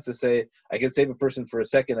make sense to say, I can save a person for a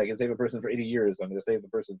second, I can save a person for 80 years, I'm going to save the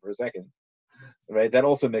person for a second, right? That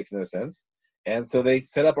also makes no sense. And so they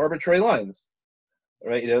set up arbitrary lines,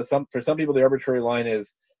 right? For some people, the arbitrary line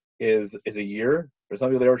is a year. For some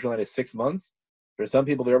people, the arbitrary line is 6 months. For some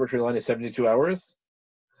people, the arbitrary line is 72 hours.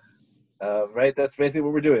 Right? That's basically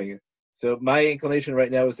what we're doing. So my inclination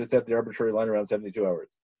right now is to set the arbitrary line around 72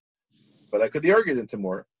 hours. But I could be argued into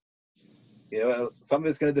more. Some of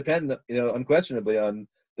it's going to depend, unquestionably on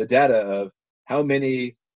the data of how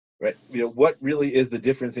many, right? What really is the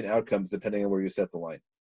difference in outcomes depending on where you set the line,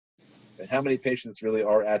 and how many patients really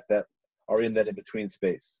are in that in between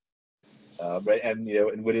space, right? And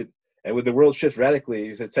would the world shift radically?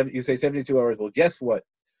 You say 72 hours. Well, guess what?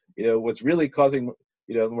 What's really causing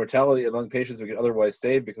mortality among patients who could otherwise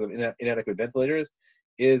save because of inadequate ventilators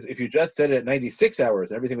is if you just set it at 96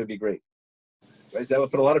 hours, everything would be great. Right? So that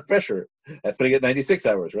would put a lot of pressure at putting it 96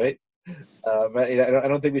 hours, right? I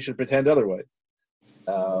don't think we should pretend otherwise.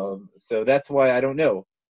 So that's why I don't know.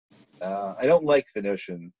 I don't like the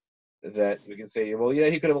notion that we can say, well, yeah,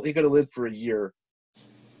 he could have lived for a year,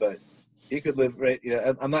 but he could live, right?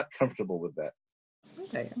 I'm not comfortable with that.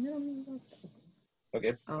 Okay.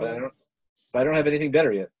 Okay, but I don't have anything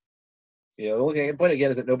better yet. The only thing I can point again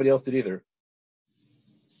is that nobody else did either.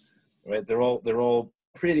 Right? They're all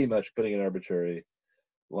pretty much putting in arbitrary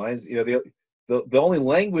lines. The only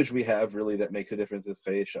language we have really that makes a difference is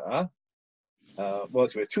Chayei Sha'ah. Well,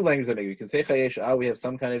 actually, we have two languages that make. We can say Chayei Sha'ah, we have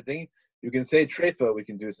some kind of thing. You can say Treifa, we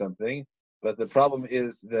can do something. But the problem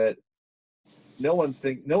is that no one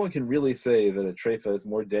can really say that a Treifa is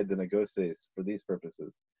more dead than a Goses for these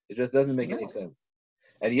purposes. It just doesn't make any sense.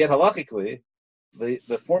 And yet, halachically,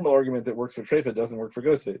 the formal argument that works for Treifa doesn't work for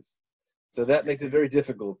Goses. So that makes it very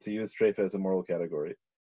difficult to use Treifa as a moral category.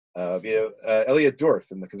 Elliot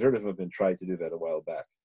Dorff and the conservative movement tried to do that a while back,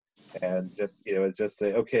 and just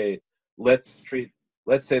say, okay, let's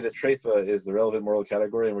say that Treifa is the relevant moral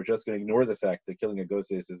category, and we're just going to ignore the fact that killing a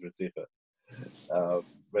Goses is Ritzifa.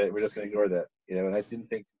 Right? We're just going to ignore that. And I didn't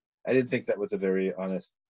think that was a very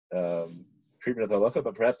honest treatment of the halacha,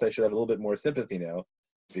 but perhaps I should have a little bit more sympathy now,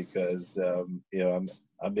 because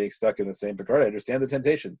I'm being stuck in the same Picard. I understand the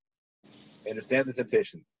temptation.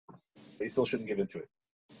 But you still shouldn't give into it.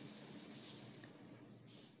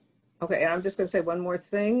 Okay, and I'm just going to say one more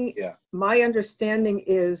thing. Yeah. My understanding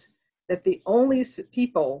is that the only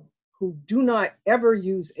people who do not ever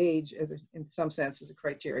use age in some sense as a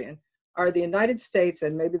criterion are the United States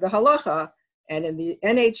and maybe the halacha, and in the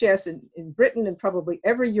NHS in Britain and probably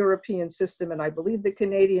every European system, and I believe the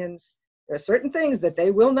Canadians, there are certain things that they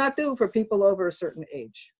will not do for people over a certain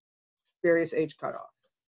age, various age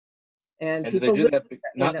cutoffs. And do people they do that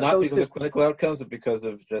not because systems. of clinical outcomes, but because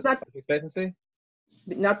of just life expectancy?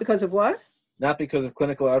 Not because of what? Not because of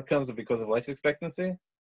clinical outcomes, but because of life expectancy?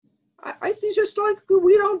 I think just like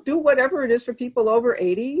we don't do whatever it is for people over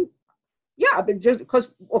 80. Yeah, but just because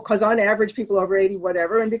on average people over 80,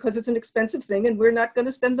 whatever, and because it's an expensive thing and we're not going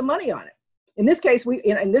to spend the money on it. In this case,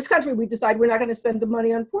 in this country, we decide we're not going to spend the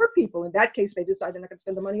money on poor people. In that case, they decide they're not going to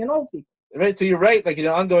spend the money on old people. Right. So you're right. Like,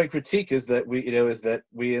 ongoing critique is that we in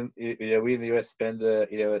the U.S. spend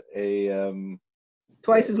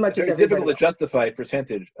twice as much as everybody difficult else. to justify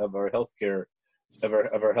percentage of our healthcare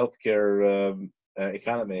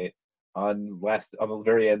economy on the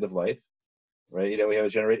very end of life, right? We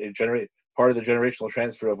have a part of the generational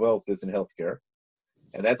transfer of wealth is in healthcare,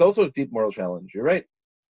 and that's also a deep moral challenge. You're right.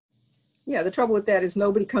 Yeah, the trouble with that is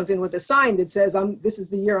nobody comes in with a sign that says, this is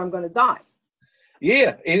the year I'm going to die.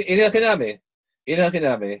 Yeah, in Hachinami.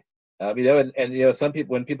 Some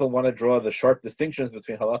people, when people want to draw the sharp distinctions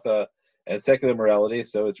between halacha and secular morality,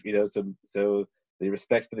 so it's so the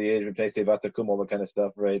respect for the age of Pnei Vatakum, all that kind of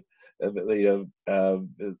stuff, right? Hadrat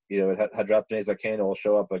Pnei Zaken all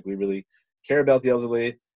show up, like we really care about the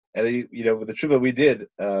elderly, and with the tshuva we did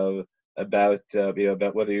about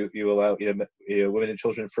whether you allow women and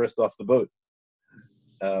children first off the boat,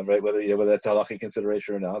 right? Whether that's a halachic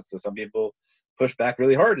consideration or not. So some people push back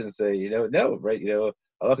really hard and say, no, right?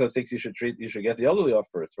 Halacha thinks you should get the elderly off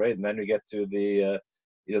first, right? And then we get to the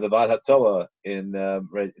Vad Hatzalah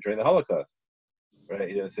right during the Holocaust,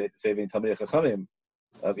 right? Saving Talmidei Chachamim,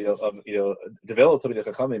 develop Talmidei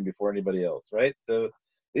Chachamim before anybody else, right? So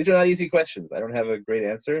these are not easy questions. I don't have a great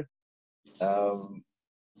answer.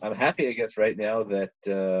 I'm happy, I guess, right now that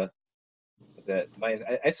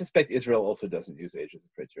I suspect Israel also doesn't use age as a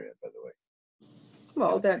criterion, by the way.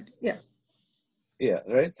 Well, yeah. Yeah,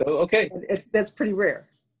 right. So okay, that's pretty rare.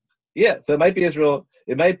 Yeah, so it might be Israel.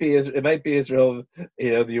 It might be Israel.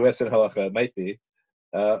 The U.S. and halacha. It might be.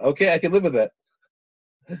 Okay, I can live with that.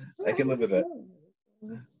 I can live with that.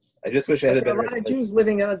 I just wish I had a better. There are a lot of Jews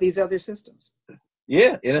living in these other systems.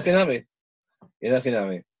 Yeah, in Hachinami.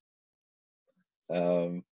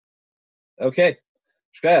 Okay,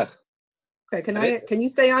 Shkayach. Okay, can you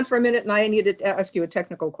stay on for a minute? And I need to ask you a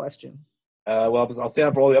technical question. Well, I'll stay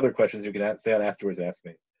on for all the other questions you can stay on afterwards and ask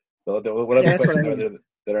me. So what other questions are there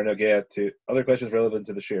that are nogea to other questions relevant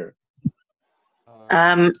to the shir?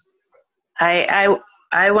 I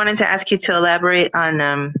wanted to ask you to elaborate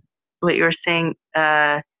on what you were saying.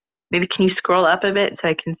 Maybe can you scroll up a bit so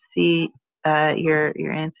I can see your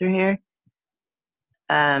answer here?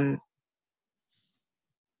 Can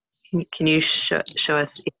you show us?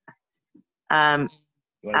 You want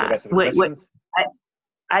to go back to the questions?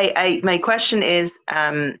 My question is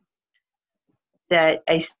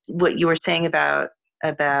what you were saying about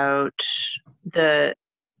the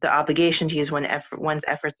obligation to use one's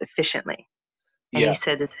efforts efficiently, and you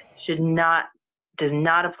said this should not does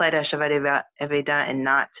not apply to Hashavat Aveda and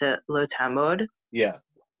not to Lo Tamod. Yeah.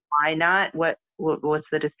 Why not? What's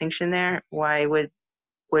the distinction there? Why would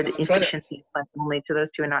So I'm trying to- insufficiency apply only to those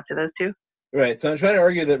two and not to those two? Right. So I'm trying to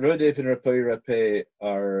argue that Rodef and Rapoi Rapeh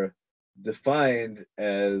are defined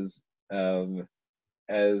as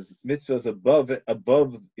mitzvahs above,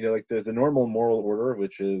 like there's a normal moral order,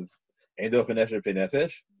 which is Ein Doch Nefesh Pei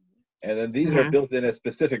Nefesh, and then these are built in as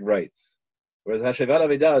specific rights. Whereas Hashavat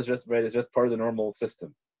Aveda is just part of the normal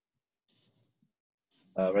system.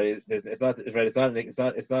 Right?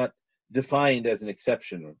 It's not defined as an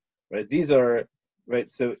exception. Right? These are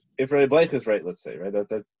right. So if Rabbi Bleich is right, let's say, right, I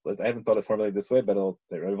haven't thought it formulated this way, but I'll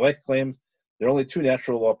say Rabbi Bleich claims there are only two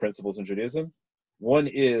natural law principles in Judaism. One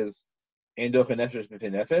is Ein Doch Nefesh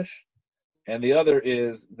B'Pei Nefesh, and the other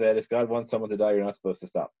is that if God wants someone to die, you're not supposed to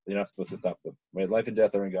stop. You're not supposed to stop them. Right? Life and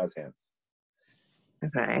death are in God's hands.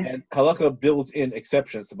 Okay. And halacha builds in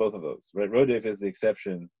exceptions to both of those. Right? Rodef is the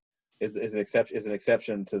exception. Is an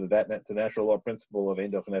exception to the natural law principle of Ein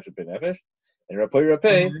Doch Nefesh B'Pei Nefesh, and Rapoi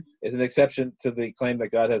Rapeh is an exception to the claim that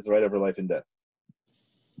God has the right over life and death.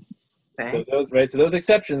 Okay. So those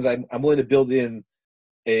exceptions, I'm willing to build in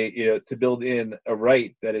a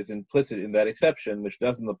right that is implicit in that exception, which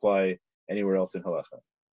doesn't apply anywhere else in halacha.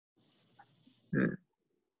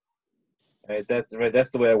 Right? That's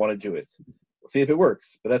the way I want to do it. We'll see if it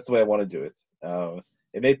works, but that's the way I want to do it.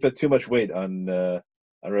 It may put too much weight on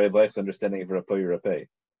Rabbi Bleich's understanding of Rapoi Rapeh.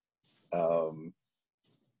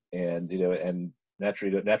 And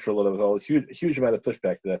naturally, there was always huge amount of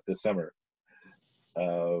pushback to that this summer.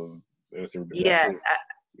 Yeah.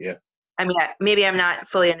 I mean, maybe I'm not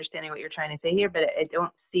fully understanding what you're trying to say here, but I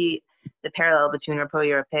don't see the parallel between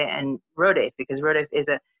Rapoi Rapeh and Rodef, because Rodef is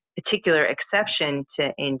a particular exception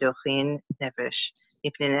to Ein Doch Nefesh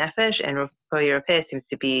B'Pei Nefesh, and Rapoi Rapeh seems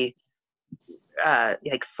to be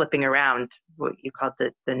like flipping around what you call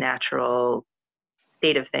the natural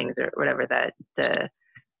state of things, or whatever, that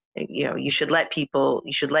you should let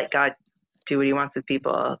God do what he wants with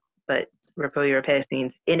people, but Rapoi Rapeh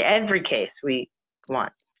means in every case we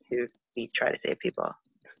want to try to save people.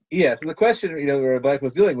 Yeah, so the question, Rabbi Bleich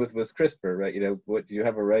was dealing with was CRISPR, right? What do you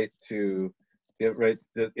have a right to?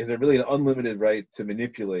 Is there really an unlimited right to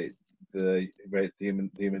manipulate the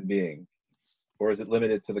human being, or is it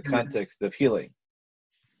limited to the context of healing?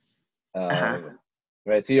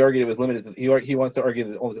 Right. So he argued it was limited to. He wants to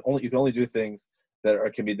argue that only you can only do things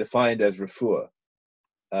that can be defined as refuah.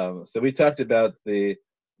 So we talked about the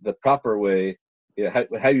proper way,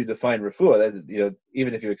 how you define refuah. That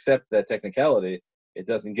even if you accept that technicality, it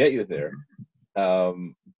doesn't get you there.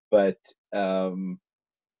 But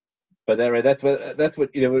that's what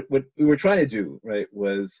what we were trying to do, right?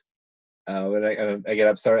 Was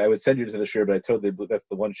I'm sorry, I would send you to the shir, but I totally blew. That's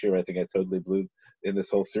the one shir I think I totally blew in this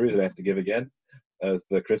whole series that I have to give again, as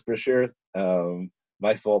the CRISPR shir.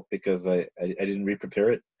 My fault, because I didn't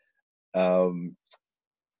re-prepare it.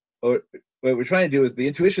 What we're trying to do is the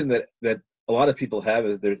intuition that a lot of people have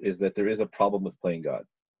is that there is a problem with playing God.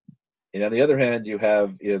 And on the other hand, you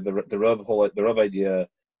have the Rav idea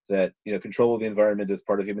that control of the environment is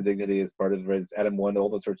part of human dignity, is part of it's Adam 1, all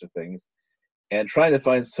those sorts of things, and trying to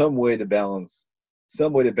find some way to balance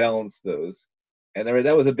those. And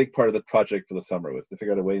that was a big part of the project for the summer, was to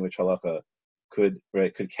figure out a way in which halacha could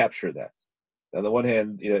capture that. On the one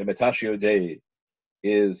hand, imitatio Dei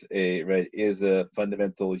is a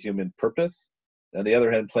fundamental human purpose. On the other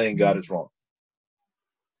hand, playing God is wrong.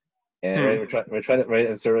 And we're trying to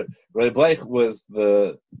and so Rabbi Bleich was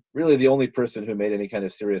really the only person who made any kind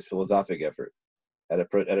of serious philosophic effort at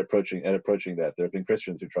approaching that. There have been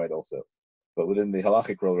Christians who tried also, but within the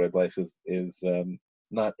halachic world, Rabbi Bleich is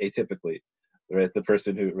not atypically the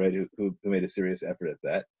person who made a serious effort at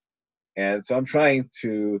that. And so I'm trying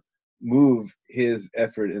to move his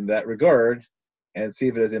effort in that regard and see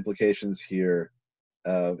if it has implications here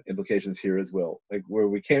as well. Like where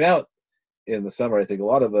we came out in the summer, I think a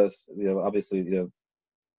lot of us, obviously,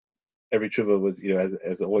 every tshuva was,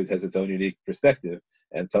 as always, has its own unique perspective,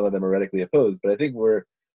 and some of them are radically opposed. But I think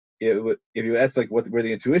if you ask where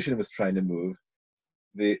the intuition was trying to move,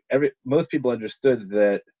 most people understood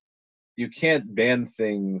that you can't ban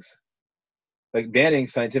things. Like banning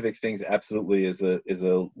scientific things absolutely is a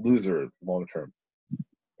loser long term,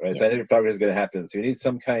 right? Yeah. Scientific progress is going to happen, so you need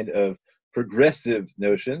some kind of progressive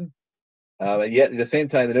notion. And yet, at the same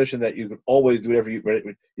time, the notion that you can always do whatever you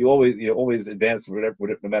always advance whatever,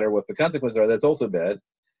 no matter what the consequences are, that's also bad.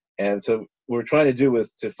 And so, what we're trying to do what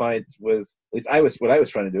I was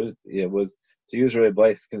trying to do was to use Rabbi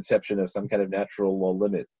Bleich's conception of some kind of natural law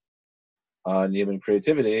limit on human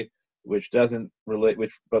creativity, which doesn't relate,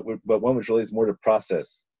 but one which relates more to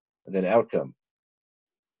process than outcome.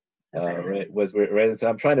 right? Right. And so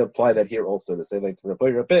I'm trying to apply that here also to say like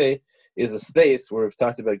Rapé is a space where we've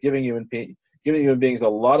talked about giving human beings a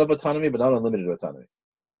lot of autonomy, but not unlimited autonomy.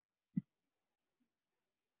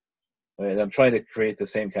 Right? And I'm trying to create the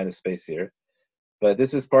same kind of space here. But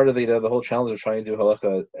this is part of the whole challenge of trying to do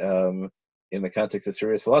halacha in the context of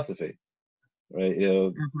serious philosophy,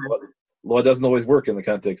 right? Law doesn't always work in the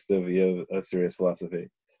context of serious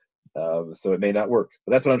philosophy, so it may not work.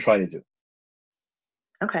 But that's what I'm trying to do.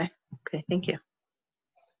 Okay. Thank you.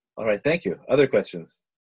 All right. Thank you. Other questions?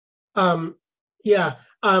 Yeah.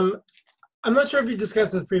 I'm not sure if you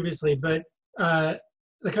discussed this previously, but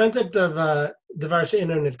the concept of davar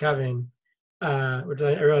she'eino nitkaven, which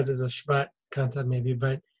I realize is a Shabbat concept maybe,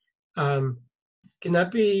 but can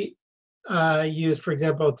that be used, for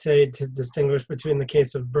example, to distinguish between the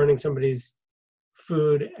case of burning somebody's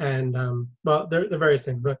food and, well, there are various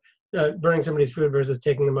things, but burning somebody's food versus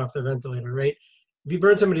taking them off the ventilator, right? If you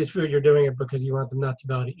burn somebody's food, you're doing it because you want them not to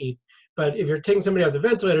be able to eat. But if you're taking somebody off the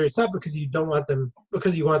ventilator, it's not because you don't want them,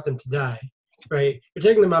 because you want them to die, right? You're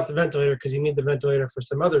taking them off the ventilator because you need the ventilator for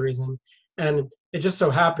some other reason. And it just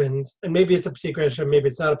so happens, and maybe it's a psik resha, maybe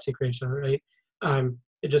it's not a psik resha, right?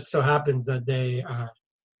 It just so happens that they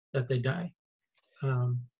die.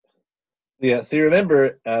 Yeah, so you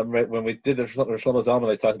remember, right, when we did the Shlomo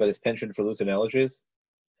Zalman, I talked about his penchant for loose analogies.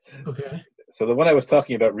 Okay. So the one I was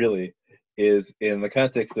talking about really is in the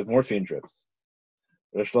context of morphine drips.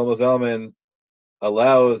 Shlomo Zalman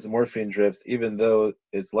allows morphine drips, even though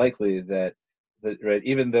it's likely that right,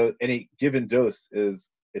 even though any given dose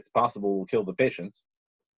it's possible will kill the patient,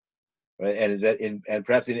 right, and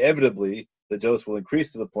perhaps inevitably the dose will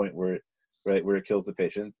increase to the point where it kills the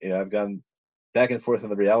patient. I've gone back and forth on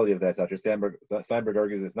the reality of that. Dr. Steinberg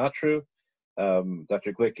argues it's not true.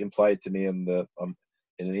 Dr. Glick implied to me in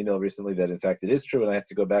an email recently that in fact it is true, and I have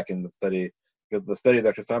to go back and study, because the study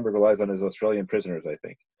Dr. Steinberg relies on is Australian prisoners, I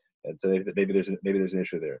think, and so maybe there's an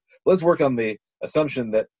issue there. Let's work on the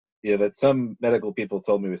assumption that that some medical people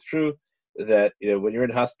told me was true, that when you're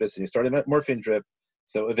in hospice and you start a morphine drip,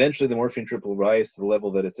 so eventually the morphine drip will rise to the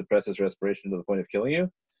level that it suppresses respiration to the point of killing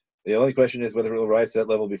you. The only question is whether it will rise to that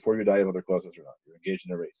level before you die of other causes or not. You're engaged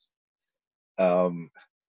in a race. So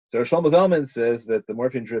Shlomo Zalman says that the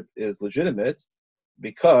morphine drip is legitimate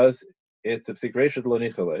because it's a psik resha lo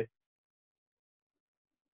nichale,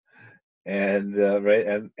 and right,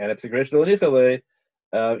 and a psik resha lo nichale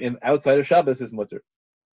in outside of Shabbos is mutter.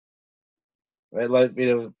 Right, like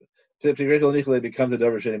psik resha lo nichale becomes a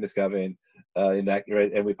davar she'eino miskaven in that,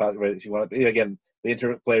 right, and we right, if you want to again. The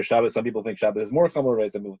interplay of Shabbos. Some people think Shabbos is more chomer,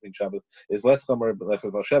 right? Some people think Shabbos is less chomer, but less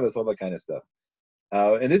about Shabbos, all that kind of stuff.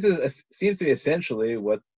 And this seems to be essentially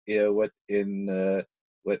what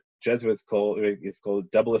Jesuits call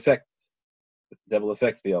double effect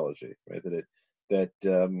theology, right? That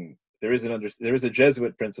there is a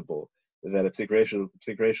Jesuit principle that a psik resha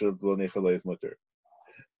lo nichale is mutter.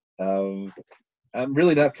 I'm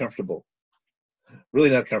really not comfortable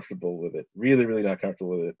with it. Really not comfortable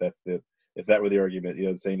with it. If that were the argument,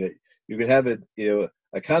 saying that you could have a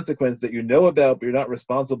consequence that you know about, but you're not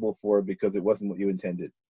responsible for because it wasn't what you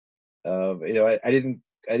intended. I didn't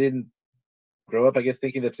grow up, I guess,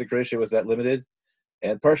 thinking that psik resha was that limited,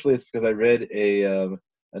 and partially it's because I read a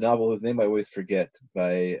novel whose name I always forget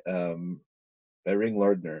by Ring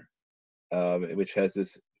Lardner, which has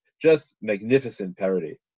this just magnificent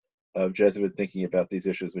parody of Jesuit thinking about these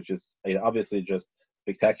issues, which is obviously just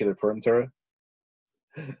spectacular Purim Torah.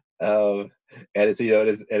 And it's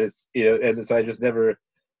and so I just never,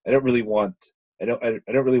 I don't really want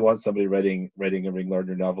somebody writing a Ring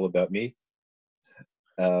Lardner novel about me.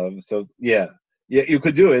 So yeah, you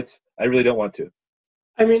could do it. I really don't want to.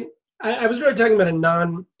 I mean, I was really talking about a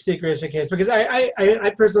non-psik resha case, because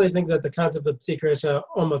I personally think that the concept of psik resha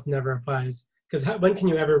almost never applies, because when can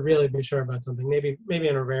you ever really be sure about something? Maybe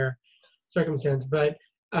in a rare circumstance, but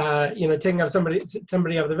taking up somebody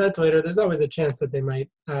off the ventilator, there's always a chance that they might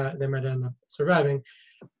end up surviving.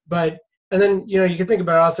 But and then you can think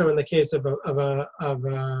about also in the case of a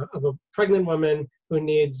pregnant woman who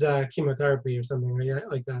needs chemotherapy or something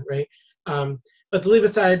like that, right? But to leave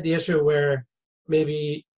aside the issue where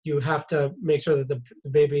maybe you have to make sure that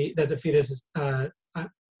the fetus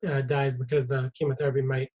dies because the chemotherapy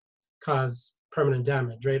might cause permanent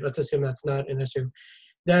damage, right? Let's assume that's not an issue.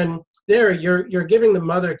 Then there you're giving the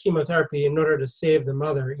mother chemotherapy in order to save the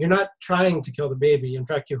mother. You're not trying to kill the baby. In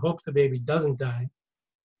fact, you hope the baby doesn't die.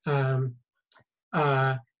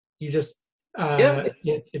 You just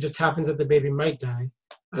it just happens that the baby might die.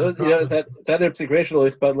 It's either psik resha lo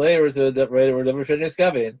nichale or davar she'eino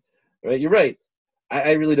miskaven. Right, you're right.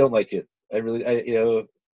 I really don't like it.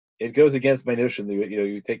 It goes against my notion that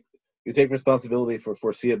you take you take responsibility for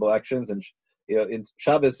foreseeable actions, and in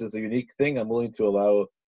Shabbos is a unique thing. I'm willing to allow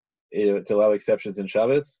exceptions in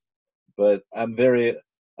Shabbos, but I'm very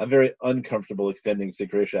uncomfortable extending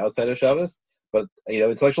Psikresha outside of Shabbos. But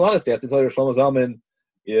intellectual honesty, I have to tell you, Shlomo Zalman,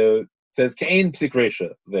 says Kain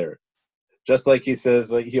Psikresha there, just like he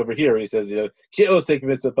says over here. He says Ki osek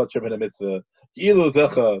mitzvah patrim and mitzvah ilu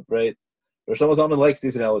zecha, right? Shlomo Zalman likes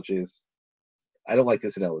these analogies. I don't like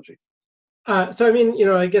this analogy. So I mean,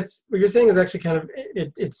 I guess what you're saying is actually kind of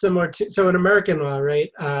it's similar to, so in American law, right?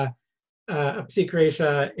 A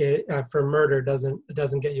psikresha for murder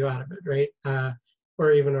doesn't get you out of it, right?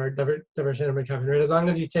 Or even our davar she'eino b'kavod, right? As long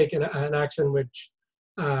as you take an action which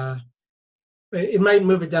it might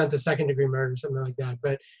move it down to second degree murder or something like that,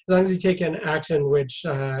 but as long as you take an action which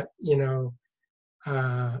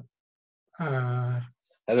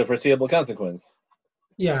Has a foreseeable consequence.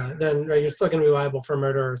 Yeah, then right, you're still going to be liable for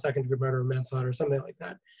murder or second degree murder or manslaughter or something like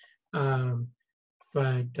that.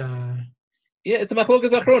 Yeah, it's a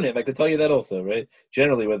machlokas achronim. I could tell you that also, right?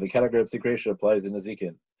 Generally, whether the category of psikresha applies in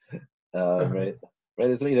Nezikin, right?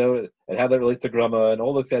 It's, and how that relates to grama and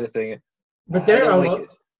all this kind of thing. But there,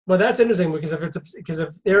 well, that's interesting because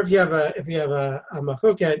if you have a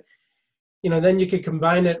machloket, then you could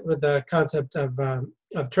combine it with the concept of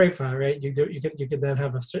treifa, right? You could then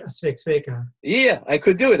have a sveka. Yeah, I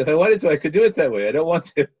could do it if I wanted to. I could do it that way. I don't want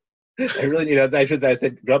to. I really, I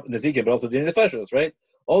said grab Nezikin, but also the nefashos, right?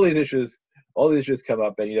 All these issues come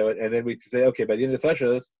up, and and then we say, okay, by the end of the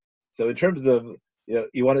nefashos. So in terms of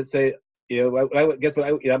you want to say, I guess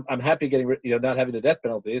what I'm happy getting not having the death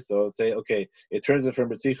penalty. So I'd say, okay, it turns it from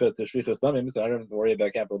ritzicha to shvichas damim, so I don't have to worry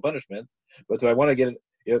about capital punishment. But do I want to get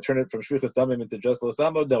it, turn it from shvichas damim into just lo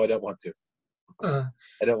samo? No, I don't want to.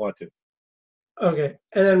 I don't want to. Okay,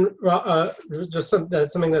 and then just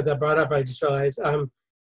something that brought up, I just realized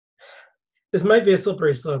this might be a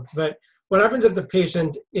slippery slope, but what happens if the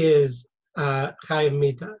patient is chayiv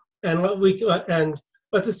mita, and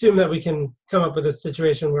let's assume that we can come up with a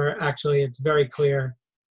situation where actually it's very clear,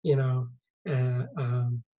 if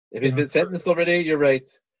he's been sentenced already, you're right.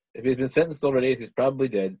 If he's been sentenced already, he's probably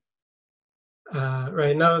dead.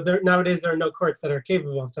 Right. Nowadays there are no courts that are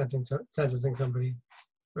capable of sentencing somebody,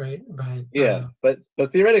 right? But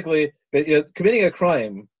theoretically, committing a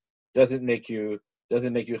crime doesn't make you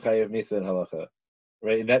chayiv misa in halacha,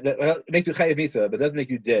 right? And that makes you chayiv misa, but doesn't make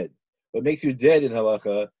you dead. What makes you dead in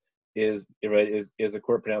halacha is a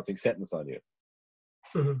court pronouncing sentence on you.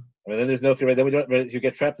 Mm-hmm. I mean, then there's no right. Then we don't. If you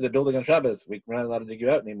get trapped in a building on Shabbos, we're not allowed to dig you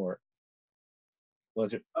out anymore.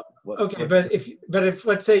 Okay, but if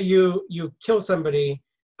let's say you kill somebody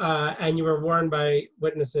and you were warned by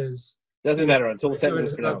witnesses, doesn't matter until the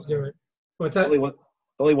sentence is pronounced. What's that?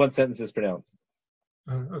 Only one sentence is pronounced.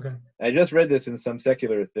 Okay. I just read this in some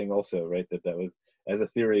secular thing also, right? That was as a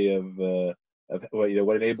theory of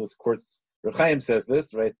what enables courts. Reb Chaim says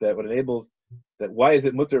this, right? That what enables that why is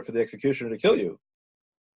it mutter for the executioner to kill you?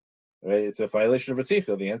 Right? It's a violation of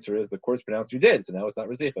Resicha. The answer is the court's pronounced you dead, so now it's not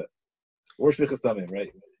Resicha. Or Shvichas Damim,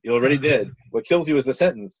 right? You're already dead. What kills you is the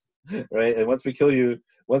sentence, right? And once we kill you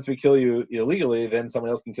illegally, then someone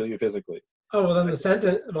else can kill you physically. Oh well, then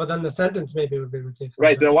the sentence maybe would be Resicha.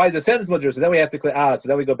 Right. So why is the sentence mutter? So then we have to so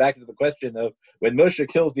then we go back into the question of when Moshe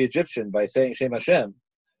kills the Egyptian by saying Shem Hashem.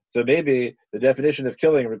 So maybe the definition of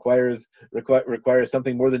killing requires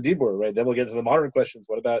something more than dibur, right? Then we'll get into the modern questions.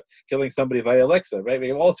 What about killing somebody via Alexa, right? We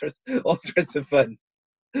have all sorts of fun,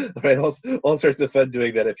 right? All sorts of fun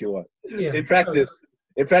doing that if you want. Yeah. In practice,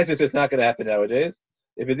 it's not going to happen nowadays.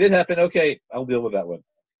 If it did happen, okay, I'll deal with that one.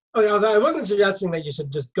 Okay, I wasn't suggesting that you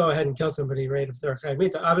should just go ahead and kill somebody, right? If they're chayiv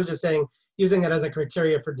mita, I was just saying using it as a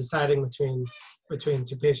criteria for deciding between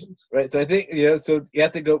two patients. Right. So I think so you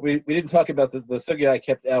have to go. We didn't talk about the sugya I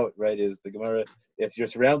kept out. Right. Is the Gemara? If you're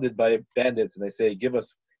surrounded by bandits and they say give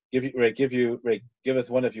us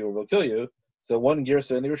one of you or we'll kill you. So one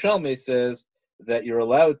girsa in the Yerushalmi says that you're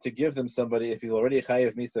allowed to give them somebody if he's already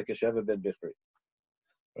chayiv misa k'sheva ben bichri.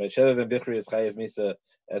 Right. Sheva ben bichri is chayiv misa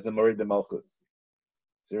as a morid b'malchus.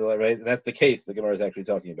 So you're right, and that's the case the Gemara is actually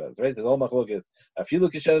talking about. Right? So all machlokas, afilu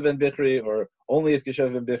k'sheva ben bichri, or only if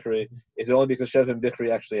k'sheva ben bichri. Is it only because sheva ben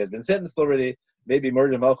bichri actually has been sentenced already? Maybe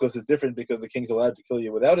murder malchus is different because the king's allowed to kill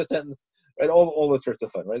you without a sentence. Right? All those sorts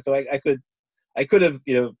of fun. Right? So I could have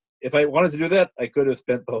if I wanted to do that, I could have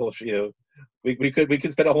spent the whole we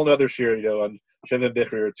could spend a whole other shir on sheva ben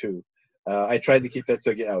bichri or two. I tried to keep that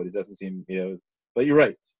sugya out. It doesn't seem but you're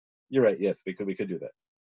right. Yes, we could do that.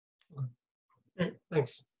 Right,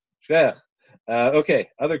 thanks. Okay,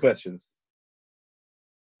 other questions?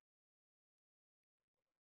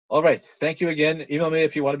 All right, thank you again. Email me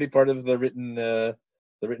if you want to be part of the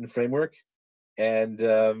written framework, and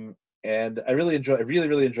And I really enjoyed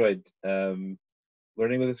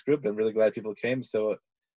learning with this group. I'm really glad people came. So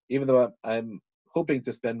even though I'm hoping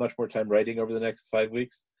to spend much more time writing over the next 5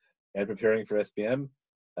 weeks and preparing for SPM,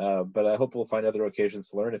 but I hope we'll find other occasions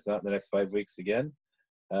to learn, if not in the next 5 weeks again.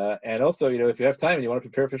 And also, if you have time and you want to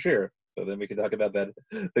prepare for SHIR, so then we can talk about that.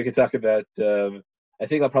 We can talk about, I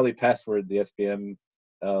think I'll probably password the SPM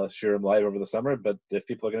SHIRM live over the summer, but if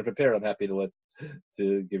people are going to prepare, I'm happy to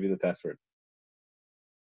give you the password.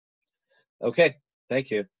 Okay, thank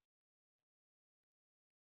you.